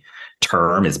great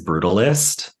term, is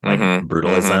brutalist, like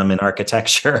brutalism in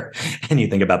architecture. And you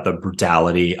think about the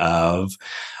brutality of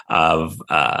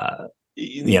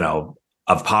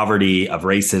poverty, of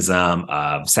racism,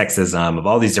 of sexism, of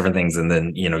all these different things. And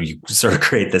then, you sort of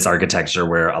create this architecture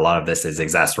where a lot of this is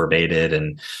exacerbated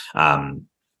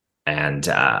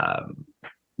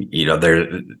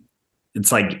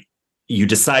it's like you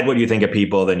decide what you think of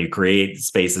people, then you create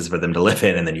spaces for them to live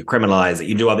in, and then you criminalize it.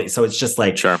 You do all that. So it's just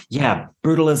like, sure. Yeah,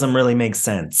 brutalism really makes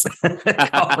sense.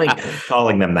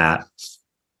 calling them that.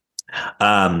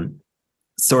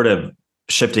 Sort of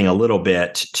shifting a little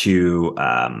bit to,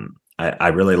 I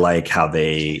really like how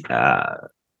they,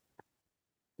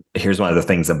 here's one of the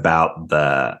things about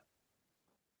the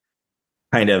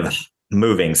kind of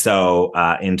moving. So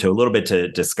into a little bit to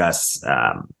discuss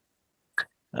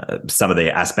some of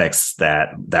the aspects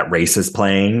that race is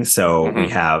playing. So we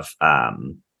have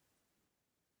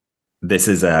This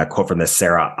is a quote from this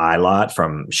Sarah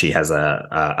Eilot she has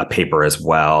a paper as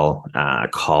well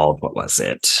called, what was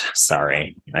it?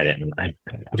 Sorry, I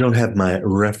don't have my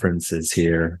references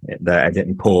here that I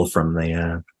didn't pull from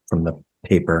the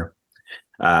paper.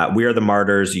 We Are the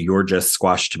Martyrs, You're Just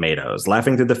Squashed Tomatoes.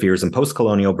 Laughing through the fears in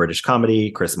post-colonial British comedy,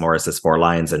 Chris Morris's Four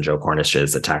Lions and Joe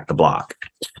Cornish's Attack the Block.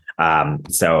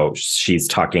 So she's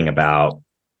talking about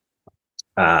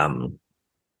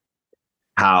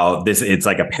how it's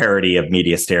like a parody of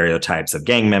media stereotypes of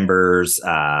gang members.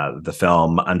 The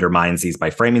film undermines these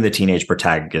by framing the teenage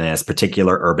protagonist,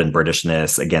 particular urban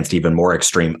Britishness, against even more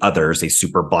extreme others, these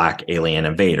super black alien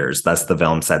invaders. Thus, the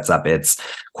film sets up its,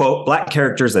 quote, black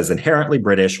characters as inherently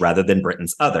British rather than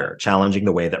Britain's other, challenging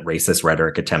the way that racist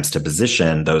rhetoric attempts to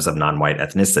position those of non-white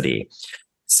ethnicity.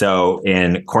 So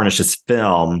in Cornish's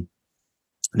film,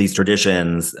 these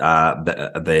traditions,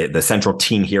 the central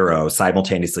teen hero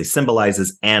simultaneously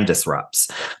symbolizes and disrupts.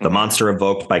 The monster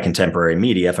evoked by contemporary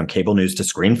media, from cable news to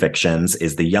screen fictions,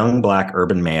 is the young black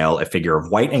urban male, a figure of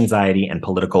white anxiety and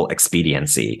political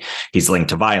expediency. He's linked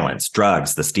to violence,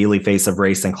 drugs, the steely face of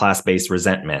race and class-based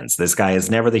resentments. This guy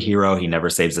is never the hero. He never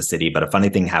saves the city, but a funny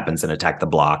thing happens in Attack the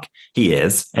Block. He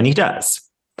is, and he does.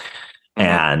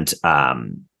 And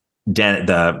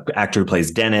the actor who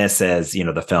plays Dennis says,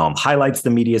 the film highlights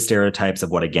the media stereotypes of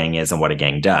what a gang is and what a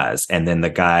gang does. And then the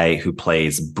guy who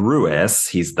plays Brewis,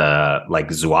 he's the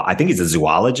I think he's a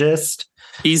zoologist.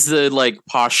 He's the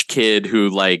posh kid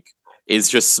who is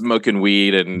just smoking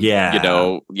weed and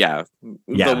the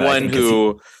one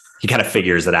who he kind of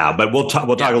figures it out. But we'll talk a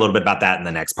little bit about that in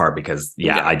the next part because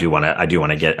I do want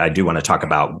to talk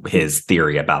about his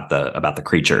theory about the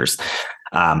creatures.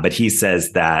 But he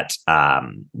says that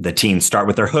the teens start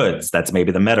with their hoods. That's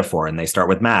maybe the metaphor. And they start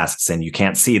with masks and you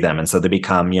can't see them. And so they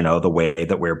become, the way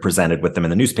that we're presented with them in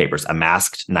the newspapers, a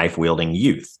masked, knife-wielding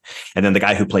youth. And then the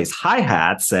guy who plays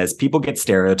hi-hat says people get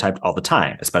stereotyped all the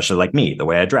time, especially like me, the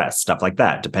way I dress, stuff like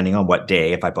that. Depending on what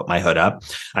day, if I put my hood up,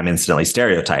 I'm instantly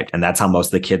stereotyped. And that's how most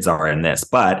of the kids are in this.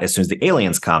 But as soon as the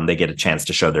aliens come, they get a chance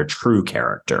to show their true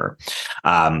character,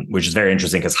 which is very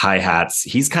interesting because hi-hats,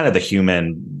 he's kind of the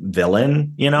human villain.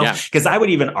 Because I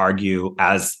would even argue,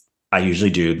 as I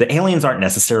usually do, the aliens aren't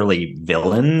necessarily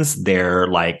villains. They're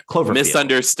like Cloverfield.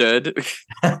 Misunderstood.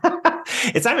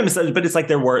 It's not even misunderstood, but it's like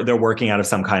they're working out of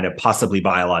some kind of possibly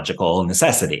biological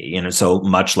necessity. So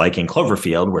much like in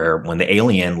Cloverfield, where when the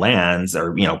alien lands,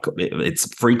 or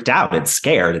it's freaked out, it's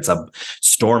scared, it's a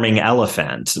storming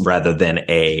elephant rather than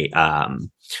a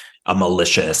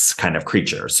malicious kind of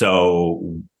creature.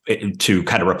 So to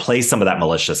kind of replace some of that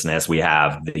maliciousness, we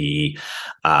have we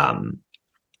have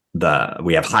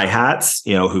hi-hats,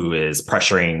 who is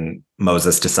pressuring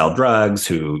Moses to sell drugs,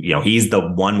 who, he's the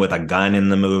one with a gun in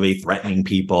the movie threatening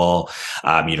people.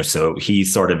 So he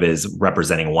sort of is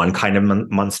representing one kind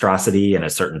of monstrosity and a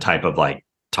certain type of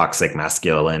toxic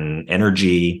masculine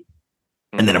energy.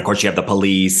 And then, of course, you have the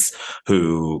police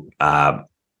who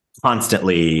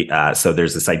constantly. So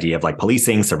there's this idea of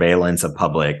policing, surveillance of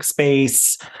public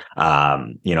space,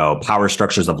 power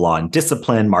structures of law and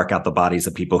discipline mark out the bodies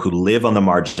of people who live on the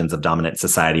margins of dominant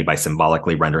society by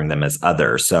symbolically rendering them as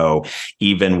other. So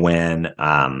even when,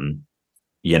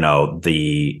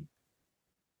 the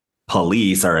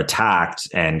police are attacked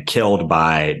and killed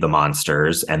by the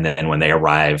monsters, and then when they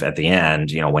arrive at the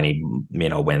end,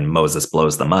 when Moses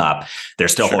blows them up, they're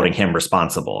still holding him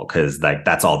responsible because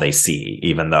that's all they see,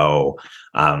 even though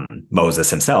Moses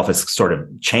himself has sort of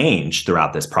changed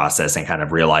throughout this process and kind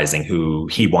of realizing who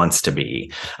he wants to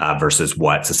be versus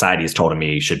what society has told him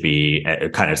he should be,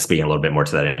 kind of speaking a little bit more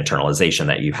to that internalization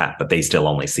that you have, but they still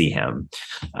only see him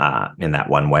in that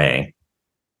one way.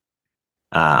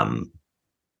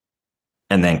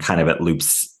 And then kind of it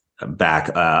loops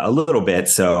back a little bit.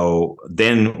 So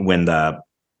then when the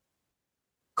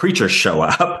creatures show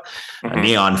up,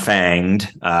 neon fanged,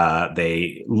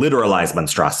 they literalize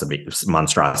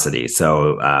monstrosity.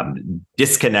 So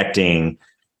disconnecting.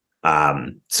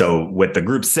 So with the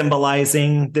group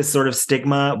symbolizing this sort of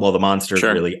stigma, well, the monsters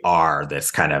really are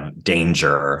this kind of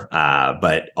danger.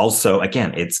 But also,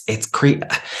 again, it's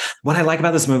what I like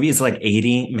about this movie is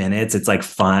 80 minutes. It's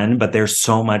fun, but there's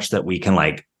so much that we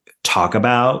can talk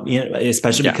about,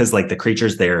 especially because the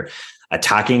creatures, they're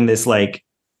attacking this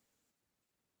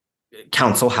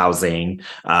council housing.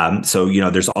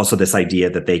 So, there's also this idea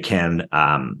that they can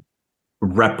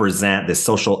represent the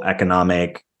social,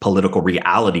 economic, political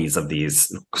realities of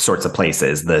these sorts of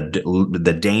places,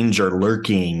 the danger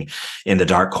lurking in the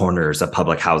dark corners of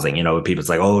public housing. People's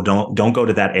oh, don't go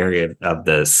to that area of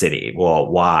the city.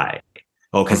 Well, why?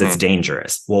 Oh, because it's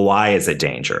dangerous. Well, why is it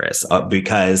dangerous?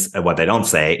 Because what they don't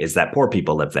say is that poor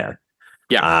people live there.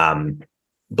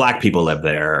 Black people live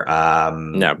there.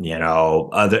 You know,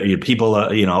 other people,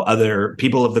 other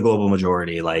people of the global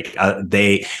majority, like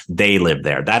they live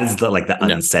there. That is the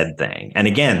unsaid thing. And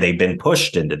again, they've been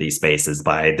pushed into these spaces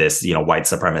by this, white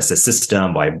supremacist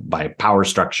system, by power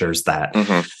structures that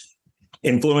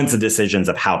influence the decisions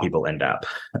of how people end up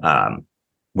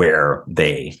where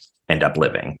they end up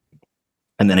living.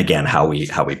 And then again, how we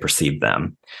perceive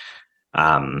them.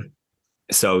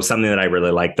 So something that I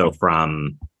really like though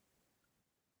from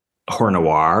Horror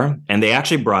Noir, and they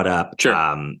actually brought up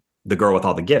The Girl with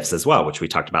All the Gifts as well, which we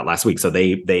talked about last week. So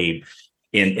they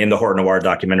in the Horror Noir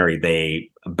documentary, they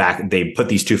put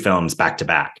these two films back to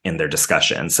back in their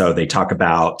discussion. So they talk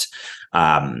about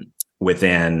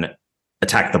within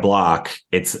Attack the Block,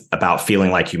 it's about feeling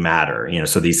like you matter.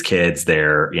 So these kids,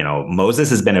 Moses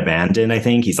has been abandoned. I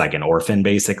think he's like an orphan,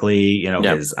 basically.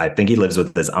 I think he lives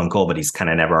with his uncle, but he's kind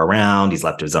of never around. He's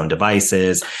left to his own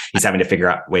devices. He's having to figure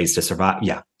out ways to survive.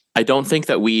 Yeah. I don't think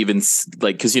that we even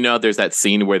because there's that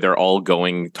scene where they're all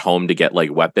going home to get like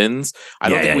weapons. I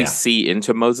don't think we see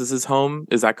into Moses's home.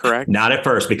 Is that correct? Not at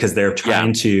first, because they're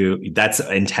trying to. That's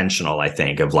intentional, I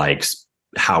think, of like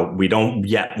how we don't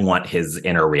yet want his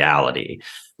inner reality.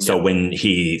 So when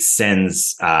he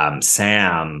sends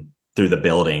Sam through the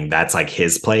building, that's like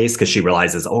his place, because she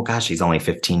realizes, oh gosh, he's only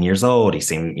 15 years old.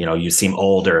 You seem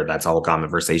older. That's a whole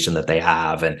conversation that they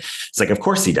have. And it's like, of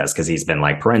course he does, because he's been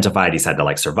like parentified. He's had to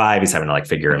like survive. He's having to like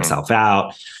figure himself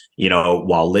out,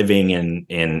 while living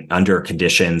in under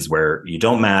conditions where you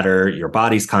don't matter. Your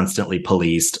body's constantly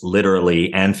policed,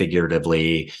 literally and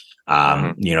figuratively.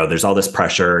 There's all this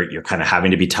pressure. You're kind of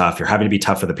having to be tough. You're having to be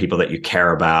tough for the people that you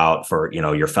care about, for,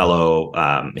 your fellow,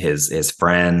 his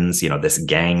friends, this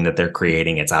gang that they're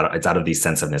creating. It's out of these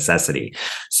sense of necessity.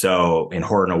 So in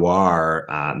Horror Noir,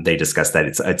 they discuss that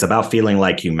it's about feeling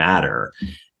like you matter.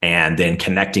 And then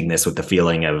connecting this with the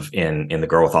feeling of in The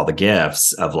Girl with All the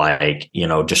Gifts of like,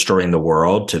 destroying the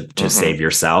world to save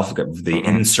yourself, the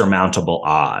insurmountable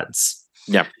odds.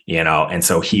 Yeah. And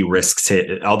so he risks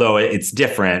it, although it's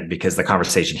different, because the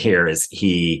conversation here is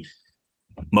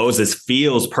Moses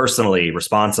feels personally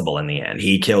responsible in the end.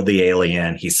 He killed the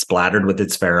alien. He's splattered with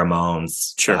its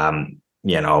pheromones. Sure.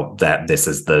 That this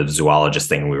is the zoologist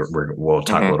thing we'll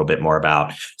talk a little bit more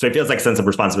about. So it feels like a sense of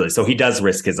responsibility. So he does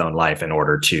risk his own life in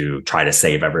order to try to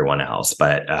save everyone else,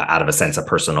 but out of a sense of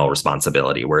personal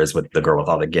responsibility. Whereas with The Girl with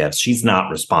All the Gifts, she's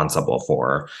not responsible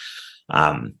for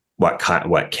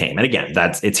what came. And again,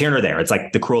 it's here or there. It's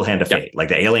like the cruel hand of fate. Like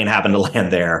the alien happened to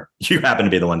land there. You happen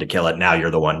to be the one to kill it. Now you're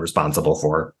the one responsible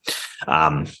for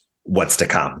what's to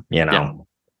come,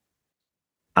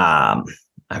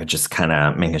 I was just kind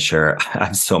of making sure. I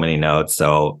have so many notes.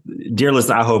 So dear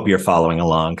listener, I hope you're following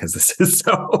along, because this is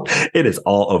it is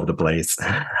all over the place.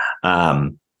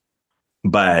 I'm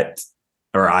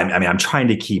trying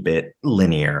to keep it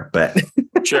linear, but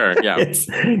sure. Yeah.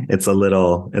 It's a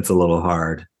little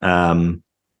hard.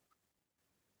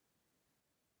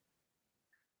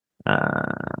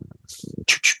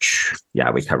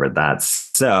 We covered that.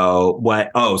 So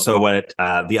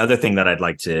the other thing that I'd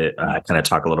like to kind of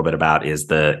talk a little bit about is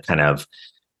the kind of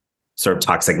sort of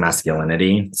toxic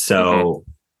masculinity. So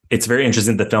it's very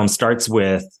interesting. The film starts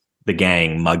with the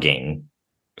gang mugging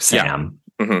Sam.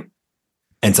 Yeah. Mm-hmm.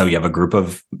 And so you have a group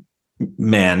of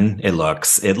men, it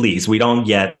looks, at least. We don't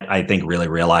yet, I think, really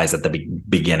realize at the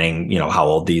beginning, how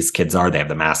old these kids are. They have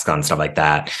the mask on, stuff like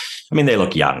that. I mean, they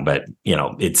look young, but,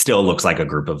 it still looks like a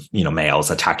group of, males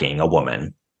attacking a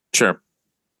woman. Sure.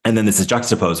 And then this is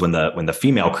juxtaposed when the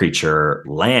female creature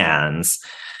lands,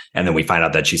 and then we find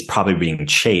out that she's probably being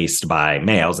chased by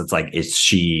males. It's like, is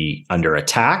she under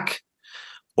attack?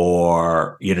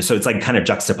 Or, so it's like kind of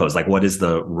juxtaposed, like what is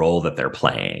the role that they're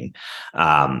playing?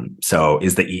 So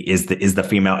is the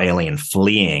female alien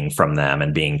fleeing from them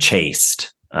and being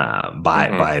chased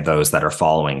by those that are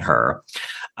following her?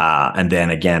 And then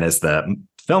again, as the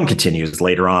film continues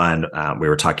later on, we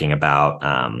were talking about,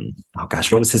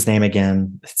 what was his name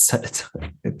again?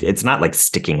 It's not like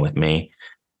sticking with me.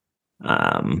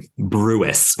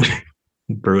 Brewis.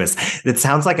 Brewis. It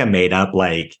sounds like a made up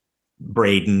like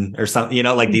Braden or something,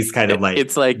 like these kind of like,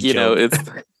 it's like,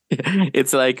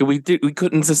 it's like we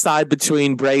couldn't decide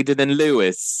between Braden and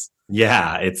Lewis.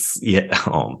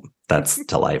 Oh, that's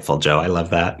delightful, Joe. I love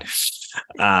that.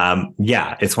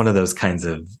 It's one of those kinds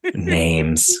of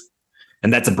names.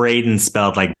 And that's a Braden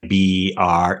spelled like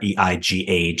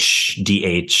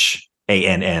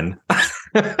BREIGHDHANN.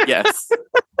 Yes.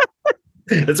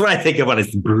 That's what I think of when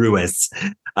it's Brewis.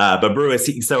 But Brewis,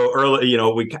 so early,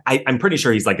 I'm pretty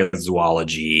sure he's like a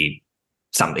zoology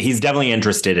something. He's definitely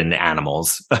interested in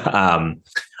animals.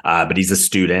 but he's a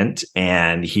student,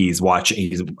 and he's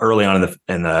early on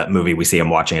in the movie, we see him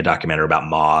watching a documentary about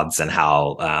moths and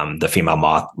how the female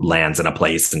moth lands in a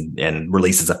place and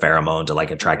releases a pheromone to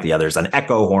like attract the others, an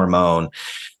echo hormone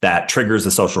that triggers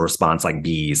a social response like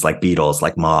bees, like beetles,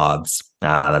 like moths.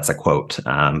 That's a quote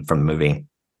from the movie.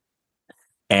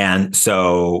 And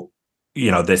so,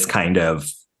 this kind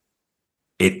of,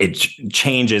 it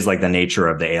changes like the nature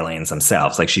of the aliens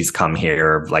themselves. Like she's come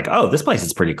here like, oh, this place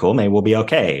is pretty cool. Maybe we'll be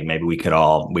okay. Maybe we could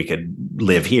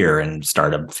live here and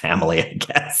start a family, I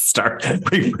guess, start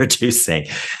reproducing.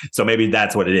 So maybe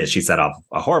that's what it is. She set off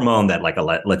a hormone that like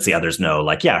lets the others know,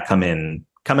 like, yeah, come and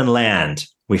land.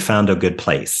 We found a good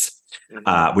place.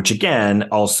 Which again,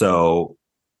 also,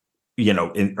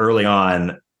 early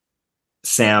on,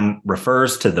 Sam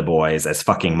refers to the boys as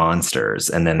fucking monsters.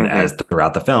 And then as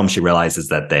throughout the film, she realizes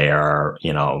that they are,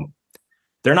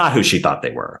 they're not who she thought they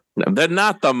were. No, they're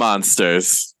not the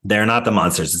monsters. They're not the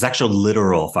monsters. It's actual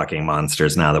literal fucking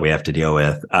monsters now that we have to deal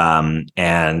with. And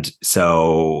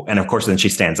of course, then she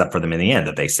stands up for them in the end,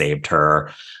 that they saved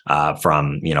her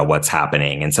from, what's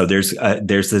happening. And so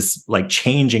there's this like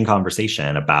changing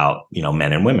conversation about,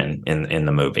 men and women in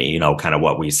the movie, kind of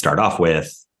what we start off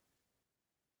with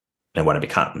and what it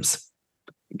becomes.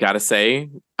 Gotta say,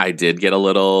 I did get a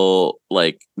little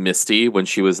like misty when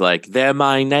she was like, they're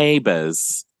my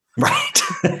neighbors. Right.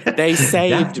 They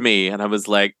saved me. And I was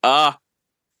like,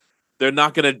 they're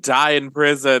not going to die in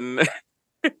prison.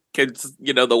 Because,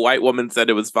 the white woman said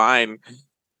it was fine.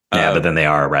 Yeah, but then they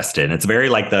are arrested. And it's very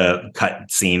like the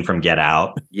cut scene from Get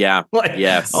Out. Yeah. Like,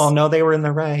 yes. Oh, no, they were in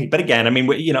the right. But again, I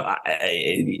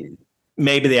mean,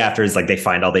 maybe the after is like they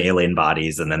find all the alien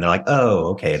bodies and then they're like, oh,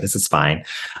 okay, this is fine.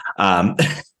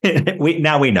 We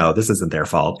know this isn't their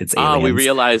fault. It's aliens. We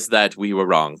realized that we were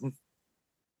wrong.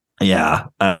 Yeah.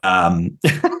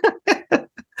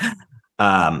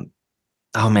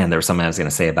 Oh man, there was something I was going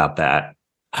to say about that.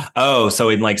 Oh, so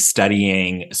in like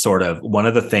studying sort of one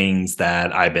of the things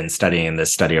that I've been studying in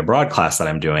this study abroad class that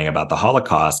I'm doing about the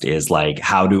Holocaust is like,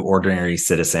 how do ordinary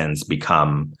citizens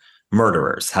become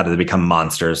murderers? How do they become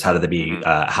monsters? How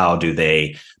do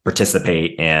they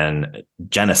participate in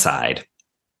genocide?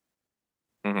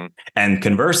 And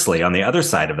conversely, on the other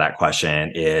side of that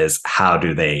question is, how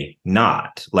do they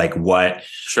not? Like what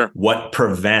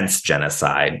prevents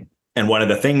genocide? And one of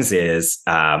the things is,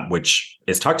 which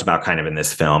is talked about kind of in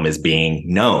this film, is being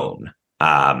known.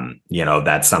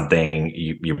 That's something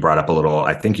you brought up a little.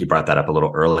 I think you brought that up a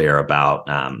little earlier about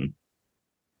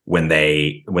when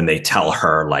they tell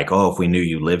her like, oh, if we knew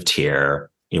you lived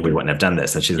here, we wouldn't have done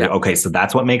this. And she's like, okay, so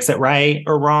that's what makes it right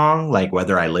or wrong, like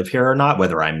whether I live here or not,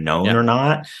 whether I'm known or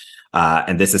not.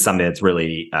 And this is something that's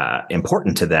really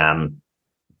important to them.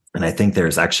 And I think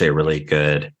there's actually a really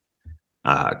good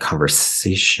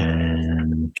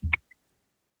conversation.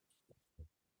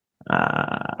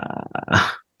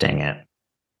 Dang it.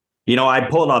 I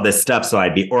pulled all this stuff so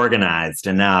I'd be organized,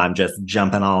 and now I'm just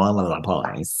jumping all over the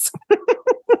place.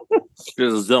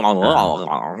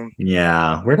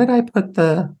 Yeah. Where did I put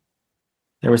there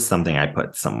was something I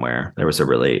put somewhere. There was a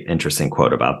really interesting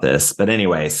quote about this. But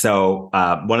anyway, so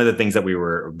one of the things that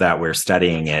we're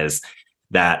studying is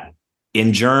that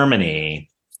in Germany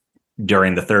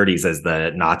during the 30s, as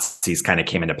the Nazis kind of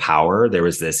came into power, there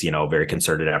was this, very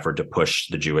concerted effort to push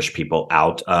the Jewish people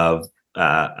out of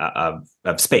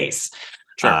space.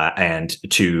 Sure. And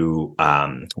to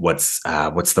what's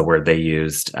the word they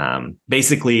used?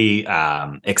 Basically,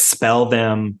 expel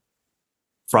them.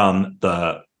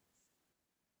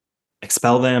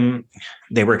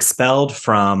 They were expelled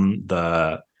from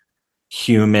the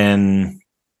human.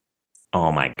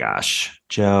 Oh my gosh,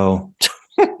 Joe.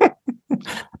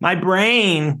 My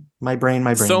brain.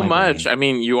 So much. I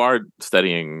mean, you are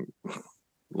studying,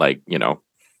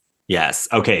 Yes.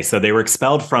 Okay. So they were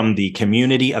expelled from the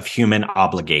community of human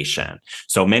obligation.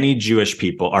 So many German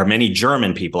people,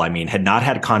 had not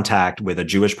had contact with a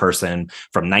Jewish person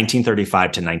from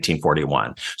 1935 to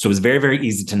 1941. So it was very, very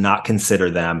easy to not consider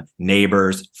them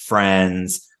neighbors,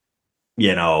 friends,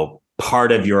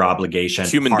 part of your obligation,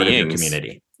 human part beings. Of your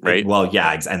community. Right. Well,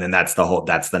 yeah. And then that's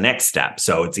the next step.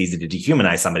 So it's easy to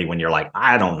dehumanize somebody when you're like,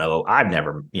 I don't know. I've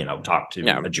never, talked to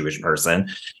a Jewish person.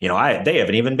 They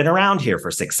haven't even been around here for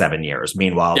 6-7 years.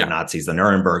 Meanwhile, the Nazis, the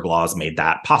Nuremberg laws made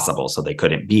that possible. So they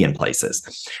couldn't be in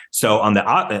places. So on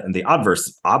the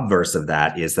obverse of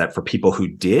that is that for people who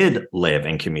did live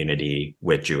in community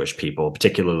with Jewish people,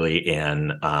 particularly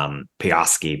in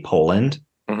Piaski, Poland,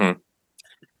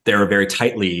 there were very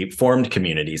tightly formed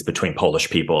communities between Polish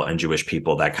people and Jewish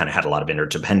people that kind of had a lot of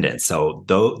interdependence. So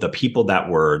though the people that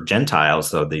were Gentiles,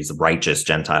 so these righteous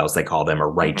Gentiles, they call them,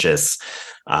 or righteous,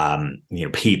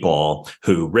 people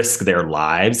who risk their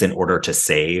lives in order to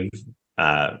save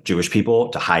Jewish people,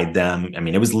 to hide them. I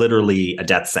mean, it was literally a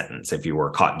death sentence if you were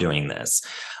caught doing this.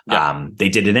 Yeah. They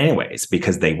did it anyways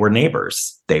because they were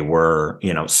neighbors. They were,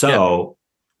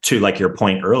 to like your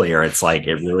point earlier, it's like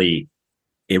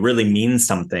it really means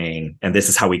something. And this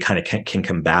is how we kind of can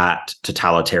combat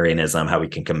totalitarianism, how we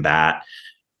can combat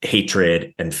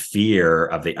hatred and fear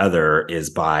of the other is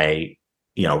by,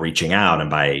 reaching out and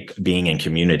by being in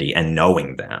community and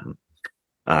knowing them.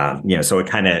 So it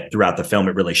kind of throughout the film,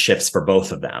 it really shifts for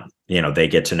both of them. They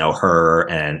get to know her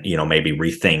and, maybe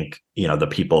rethink, the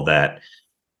people that,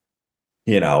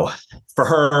 for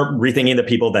her, rethinking the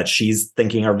people that she's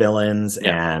thinking are villains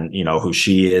and, who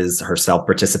she is herself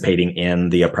participating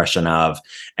in the oppression of,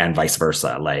 and vice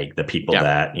versa. Like the people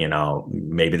that,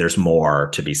 maybe there's more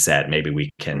to be said. Maybe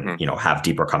we can, have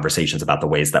deeper conversations about the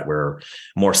ways that we're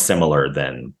more similar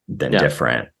than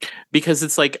different. Because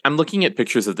it's like, I'm looking at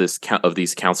pictures of these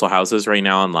council houses right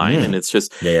now online, and it's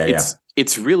just,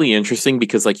 it's really interesting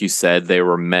because like you said, they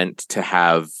were meant to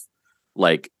have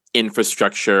like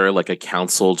infrastructure, like a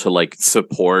council to like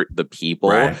support the people,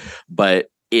 right. But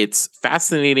it's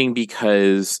fascinating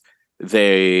because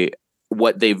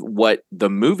what the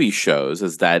movie shows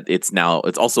is that it's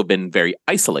also been very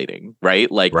isolating,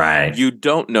 right? Like you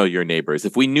don't know your neighbors.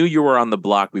 If we knew you were on the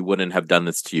block, we wouldn't have done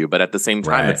this to you. But at the same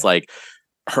time, it's like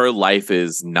her life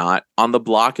is not on the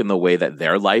block in the way that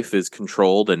their life is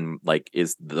controlled, and like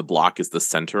is the block is the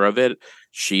center of it.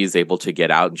 She's able to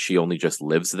get out and she only just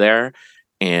lives there.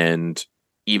 And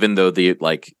even though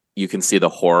you can see the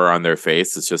horror on their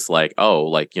face, it's just like, oh,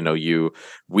 like,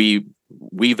 we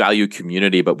value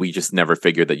community, but we just never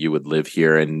figured that you would live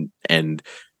here. And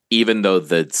even though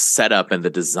the setup and the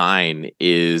design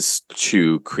is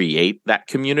to create that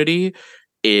community,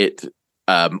 it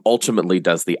ultimately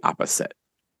does the opposite.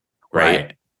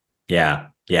 Right. Yeah.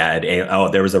 Yeah.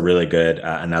 There was a really good,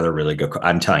 another really good,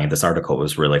 I'm telling you, this article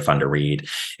was really fun to read.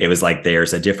 It was like,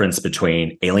 there's a difference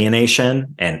between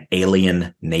alienation and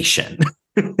alien nation.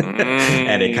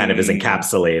 And it kind of is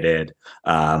encapsulated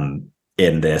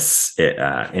in this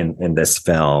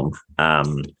film. I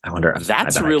wonder if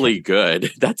that's really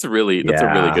good. That's a really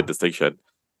good distinction.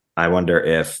 I wonder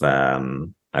if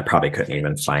I probably couldn't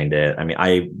even find it. I mean,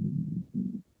 I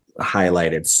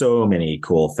highlighted so many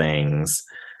cool things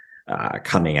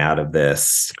coming out of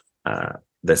this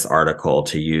article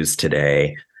to use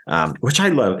today, which I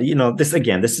love.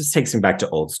 This just takes me back to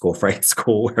old school Fright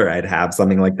School, where I'd have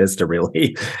something like this to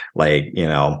really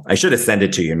I should have sent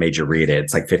it to you and made you read it.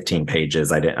 It's like 15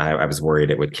 pages. I was worried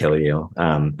it would kill you. No,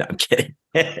 I'm kidding.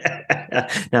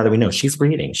 Now that we know she's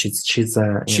reading, she's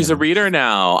a reader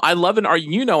now. I love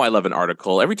I love an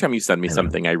article. Every time you send me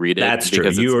something, I read it. That's true.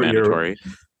 It's mandatory.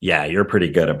 You're pretty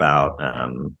good about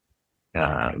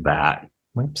that.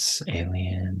 Whoops,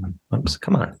 alien. Whoops,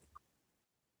 come on.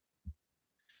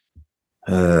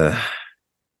 I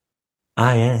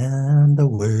am the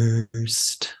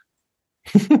worst.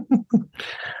 I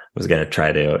was gonna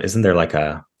try to. Isn't there like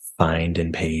a find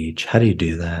in page? How do you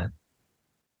do that?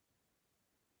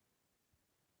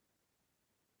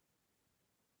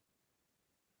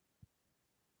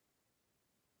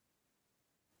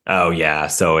 Oh yeah,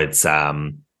 so it's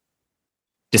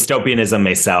dystopianism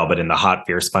may sell, but in the hot,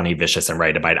 fierce, funny, vicious, and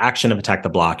right-to-bite action of Attack the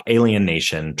Block, Alien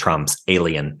Nation trumps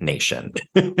Alien Nation.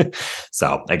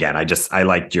 So again, I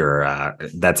liked your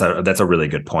that's a really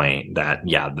good point that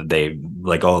they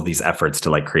like all of these efforts to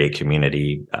like create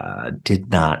community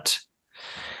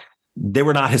they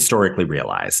were not historically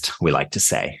realized, we like to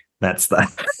say. That's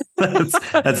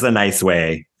the nice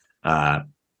way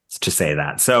to say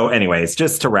that. So anyways,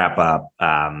 just to wrap up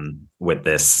with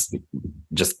this,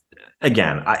 just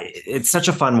again, it's such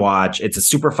a fun watch. It's a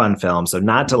super fun film. So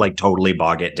not to like totally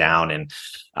bog it down and,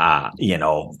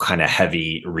 kind of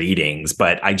heavy readings,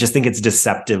 but I just think it's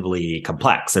deceptively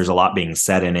complex. There's a lot being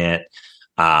said in it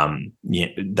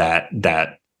that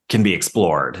can be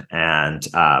explored. And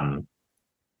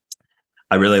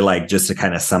I really like, just to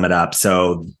kind of sum it up.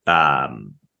 So,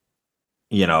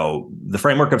 the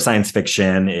framework of science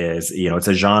fiction is, it's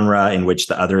a genre in which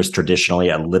the other is traditionally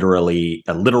a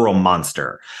literal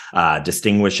monster,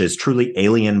 distinguishes truly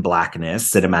alien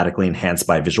blackness, cinematically enhanced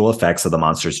by visual effects so the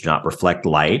monsters do not reflect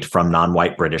light from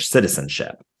non-white British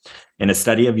citizenship. In a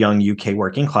study of young UK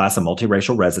working class and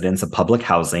multiracial residents of public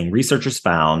housing, researchers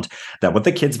found that what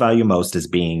the kids value most is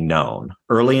being known.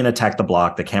 Early in Attack the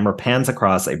Block, the camera pans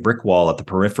across a brick wall at the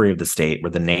periphery of the state where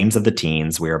the names of the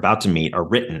teens we are about to meet are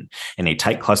written in a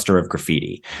tight cluster of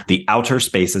graffiti. The outer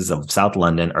spaces of South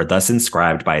London are thus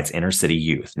inscribed by its inner city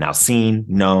youth, now seen,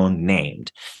 known,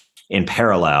 named, in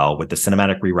parallel with the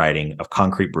cinematic rewriting of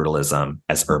concrete brutalism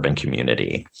as urban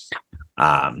community.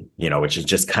 Which is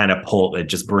just kind of it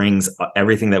just brings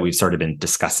everything that we've sort of been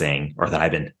discussing, or that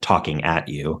I've been talking at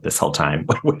you this whole time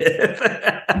with,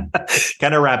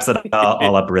 kind of wraps it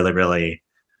all up really, really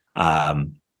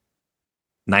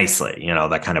nicely.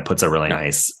 That kind of puts a really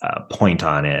nice point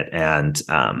on it. And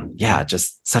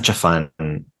just such a fun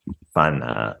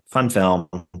film.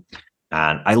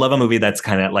 And I love a movie that's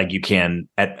kind of like you can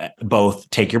both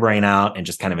take your brain out and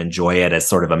just kind of enjoy it as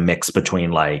sort of a mix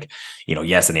between an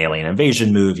alien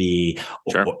invasion movie,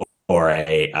 sure, or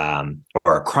a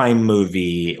crime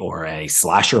movie or a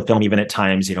slasher film, even at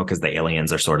times, because the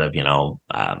aliens are sort of,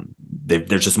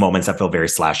 there's just moments that feel very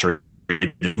slasher,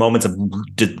 moments of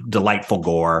delightful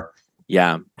gore.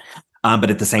 Yeah. But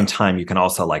at the same time, you can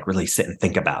also like really sit and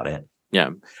think about it.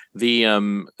 Yeah.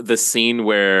 The scene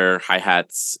where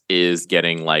Hi-Hats is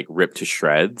getting like ripped to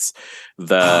shreds,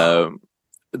 the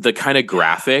kind of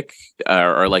graphic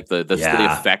or like the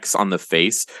effects on the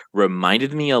face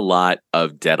reminded me a lot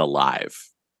of Dead Alive.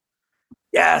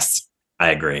 Yes,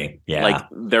 I agree. Yeah. Like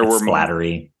there were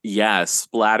splattery. Yeah,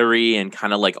 splattery and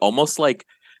kind of like almost like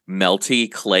melty,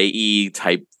 clayey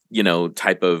type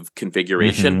of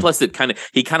configuration. Mm-hmm. Plus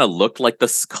he kind of looked like the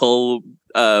skull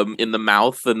in the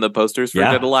mouth and the posters for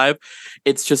Dead Alive.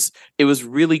 It was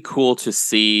really cool to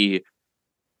see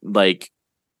like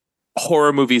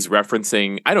horror movies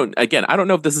referencing, I don't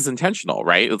know if this is intentional,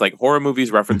 right? It's like horror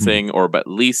movies referencing, mm-hmm, or but at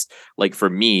least like for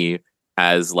me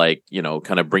as like,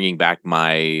 kind of bringing back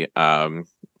my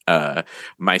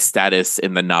my status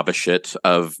in the novishit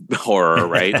of horror,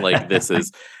 right? Like this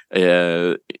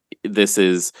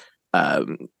is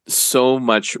so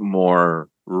much more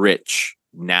rich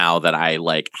now that I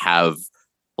like have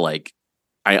like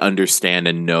I understand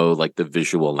and know like the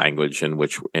visual language in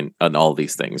which and all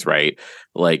these things, right?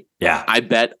 Like, yeah, I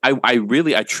bet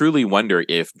I truly wonder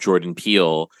if Jordan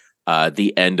Peele if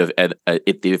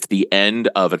the end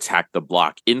of Attack the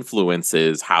Block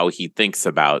influences how he thinks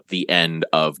about the end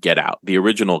of Get Out, the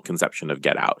original conception of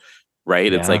Get Out,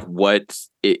 right? Yeah. It's like, what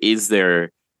is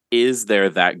there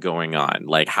that going on?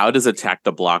 Like, how does Attack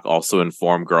the Block also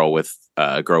inform Girl with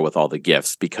All the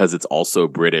Gifts? Because it's also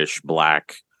British,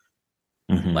 Black.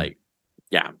 Mm-hmm. Like,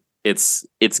 yeah, it's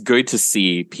good to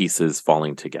see pieces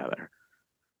falling together.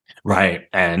 Right.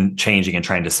 And changing and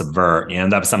trying to subvert.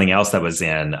 That was something else that was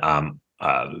in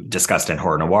discussed in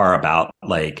Horror Noir about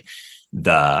like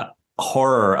the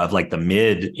horror of like the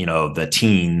mid, the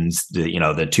teens, the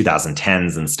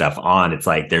 2010s and stuff on. It's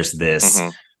like there's this, mm-hmm,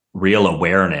 real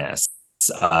awareness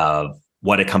of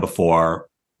what had come before.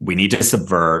 We need to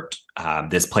subvert.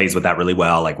 This plays with that really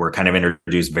well. Like we're kind of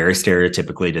introduced very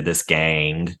stereotypically to this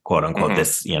gang, quote unquote, mm-hmm,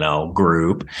 this,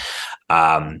 group.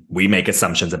 We make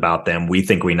assumptions about them. We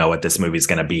think we know what this movie is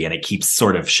going to be, and it keeps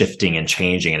sort of shifting and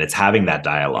changing, and it's having that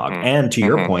dialogue. Mm-hmm. And to, mm-hmm,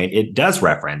 your point, it does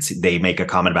reference, they make a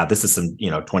comment about this is some,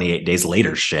 28 Days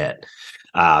Later shit.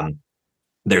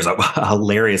 There's a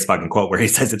hilarious fucking quote where he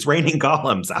says it's raining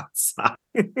golems outside.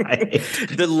 Right?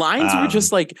 The lines were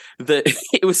just like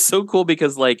it was so cool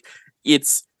because like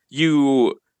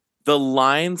the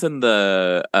lines and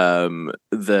the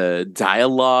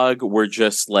dialogue were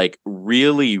just like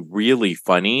really, really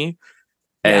funny.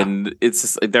 Yeah. And it's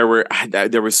just, there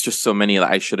was just so many.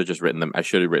 I should have just written them. I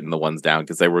should have written the ones down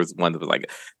because there was one that was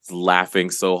like laughing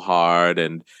so hard.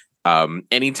 And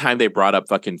anytime they brought up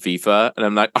fucking FIFA, and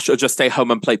I'm like, I should just stay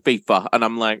home and play FIFA. And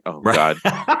I'm like, oh God.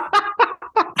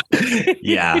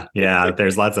 Yeah.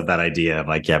 There's lots of that idea of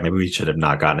like, yeah, maybe we should have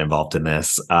not gotten involved in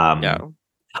this. Yeah.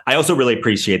 I also really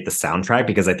appreciate the soundtrack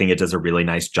because I think it does a really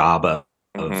nice job of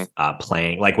mm-hmm,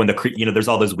 playing. Like when there's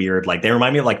all those weird, like they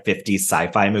remind me of like 50s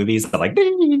sci-fi movies that like,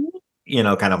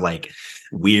 kind of like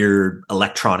weird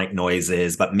electronic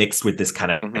noises, but mixed with this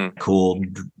kind of mm-hmm, cool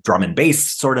drum and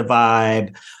bass sort of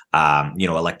vibe,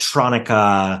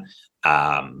 electronica,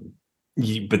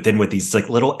 but then with these like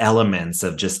little elements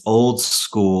of just old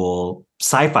school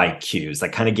sci-fi cues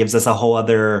that kind of gives us a whole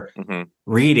other mm-hmm,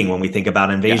 reading when we think about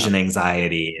invasion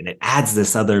anxiety, and it adds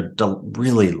this other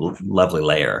really lovely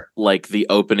layer, like the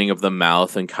opening of the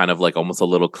mouth and kind of like almost a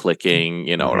little clicking,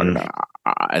 mm-hmm,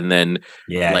 and then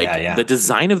the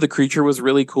design of the creature was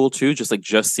really cool too,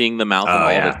 just seeing the mouth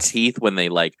and all the teeth when they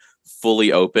like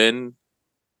fully open.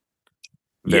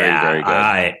 Very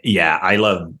good. I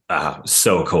love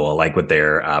so cool, like with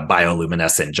their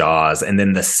bioluminescent jaws, and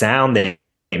then the sound they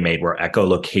made were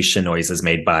echolocation noises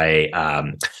made by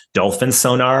dolphin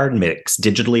sonar mixed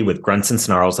digitally with grunts and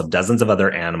snarls of dozens of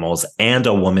other animals and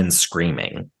a woman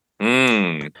screaming,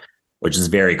 which is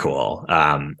very cool.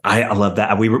 I love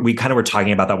that. We kind of were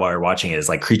talking about that while we were watching it. Is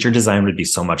like creature design would be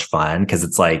so much fun because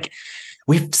it's like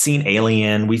we've seen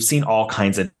Alien, we've seen all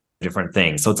kinds of different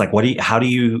things. So it's like, how do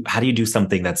you do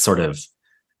something that's sort of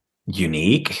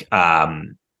unique?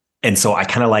 And so I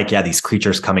kind of like, these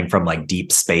creatures coming from like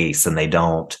deep space and they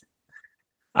don't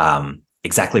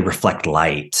exactly reflect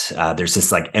light. There's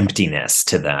this like emptiness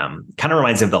to them. Kind of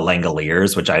reminds me of the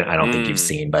Langoliers, which I don't think you've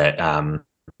seen, but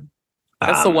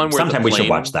that's the one where sometime we should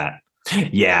watch that.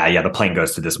 Yeah. The plane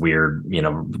goes to this weird,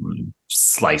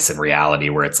 slice of reality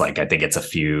where it's like, I think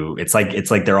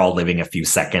it's like they're all living a few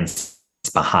seconds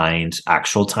behind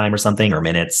actual time or something, or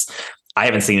minutes. I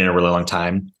haven't seen it in a really long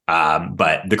time.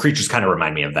 But the creatures kind of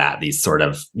remind me of that. These sort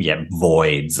of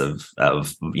voids of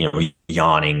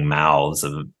yawning mouths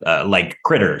of like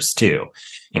critters too,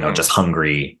 just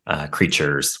hungry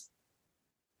creatures.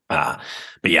 But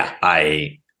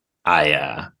I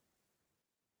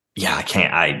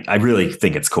can't. I really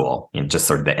think it's cool. Just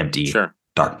sort of the empty,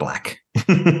 dark black.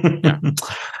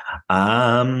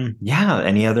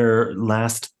 Any other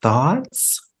last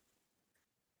thoughts?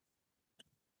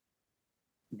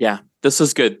 Yeah, this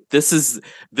was good. This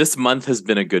month has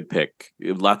been a good pick.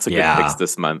 Lots of good picks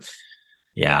this month.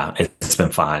 Yeah, it's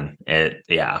been fun. So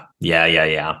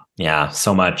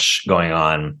much going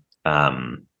on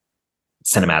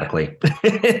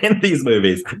cinematically in these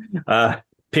movies.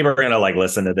 People are going to like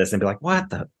listen to this and be like,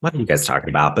 what are you guys talking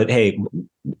about? But hey,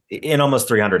 in almost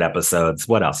 300 episodes,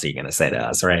 what else are you going to say to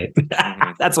us, right?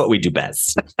 That's what we do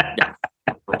best.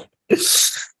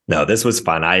 No, this was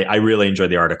fun. I really enjoyed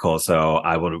the article, so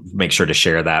I will make sure to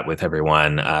share that with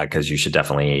everyone because you should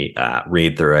definitely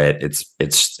read through it.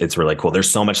 It's really cool. There's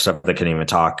so much stuff that I can't even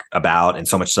talk about, and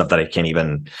so much stuff that I can't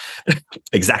even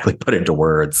exactly put into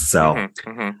words. So,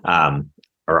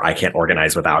 or I can't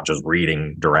organize without just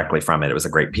reading directly from it. It was a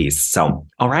great piece. So,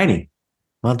 all righty.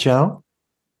 Well,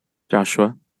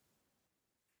 Joshua,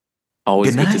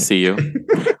 always good to see you.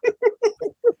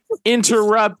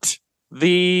 Interrupt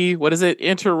the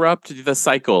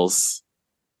cycles.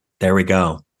 There we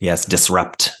go. Yes,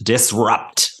 disrupt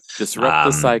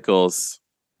the cycles.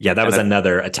 Yeah, that was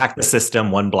another attack the system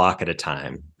one block at a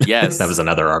time. Yes. That was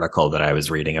another article that I was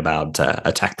reading about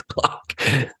attack the block.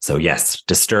 So yes,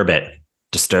 disturb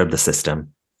the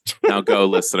system. Now go,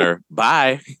 listener.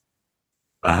 Bye.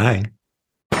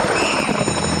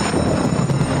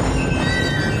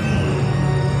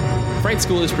 Fright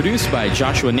School is produced by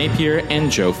Joshua Napier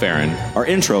and Joe Farron. Our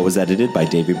intro was edited by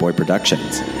Davey Boy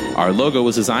Productions. Our logo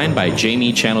was designed by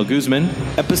Jamie Channel Guzman.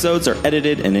 Episodes are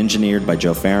edited and engineered by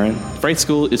Joe Farron. Fright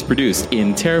School is produced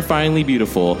in terrifyingly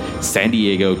beautiful San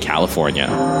Diego, California.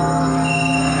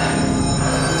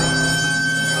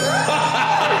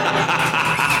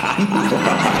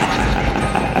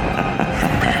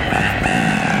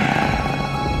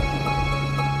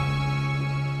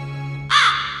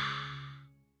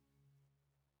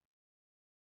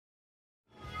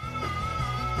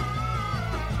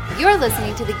 You're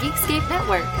listening to the Geekscape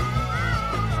Network.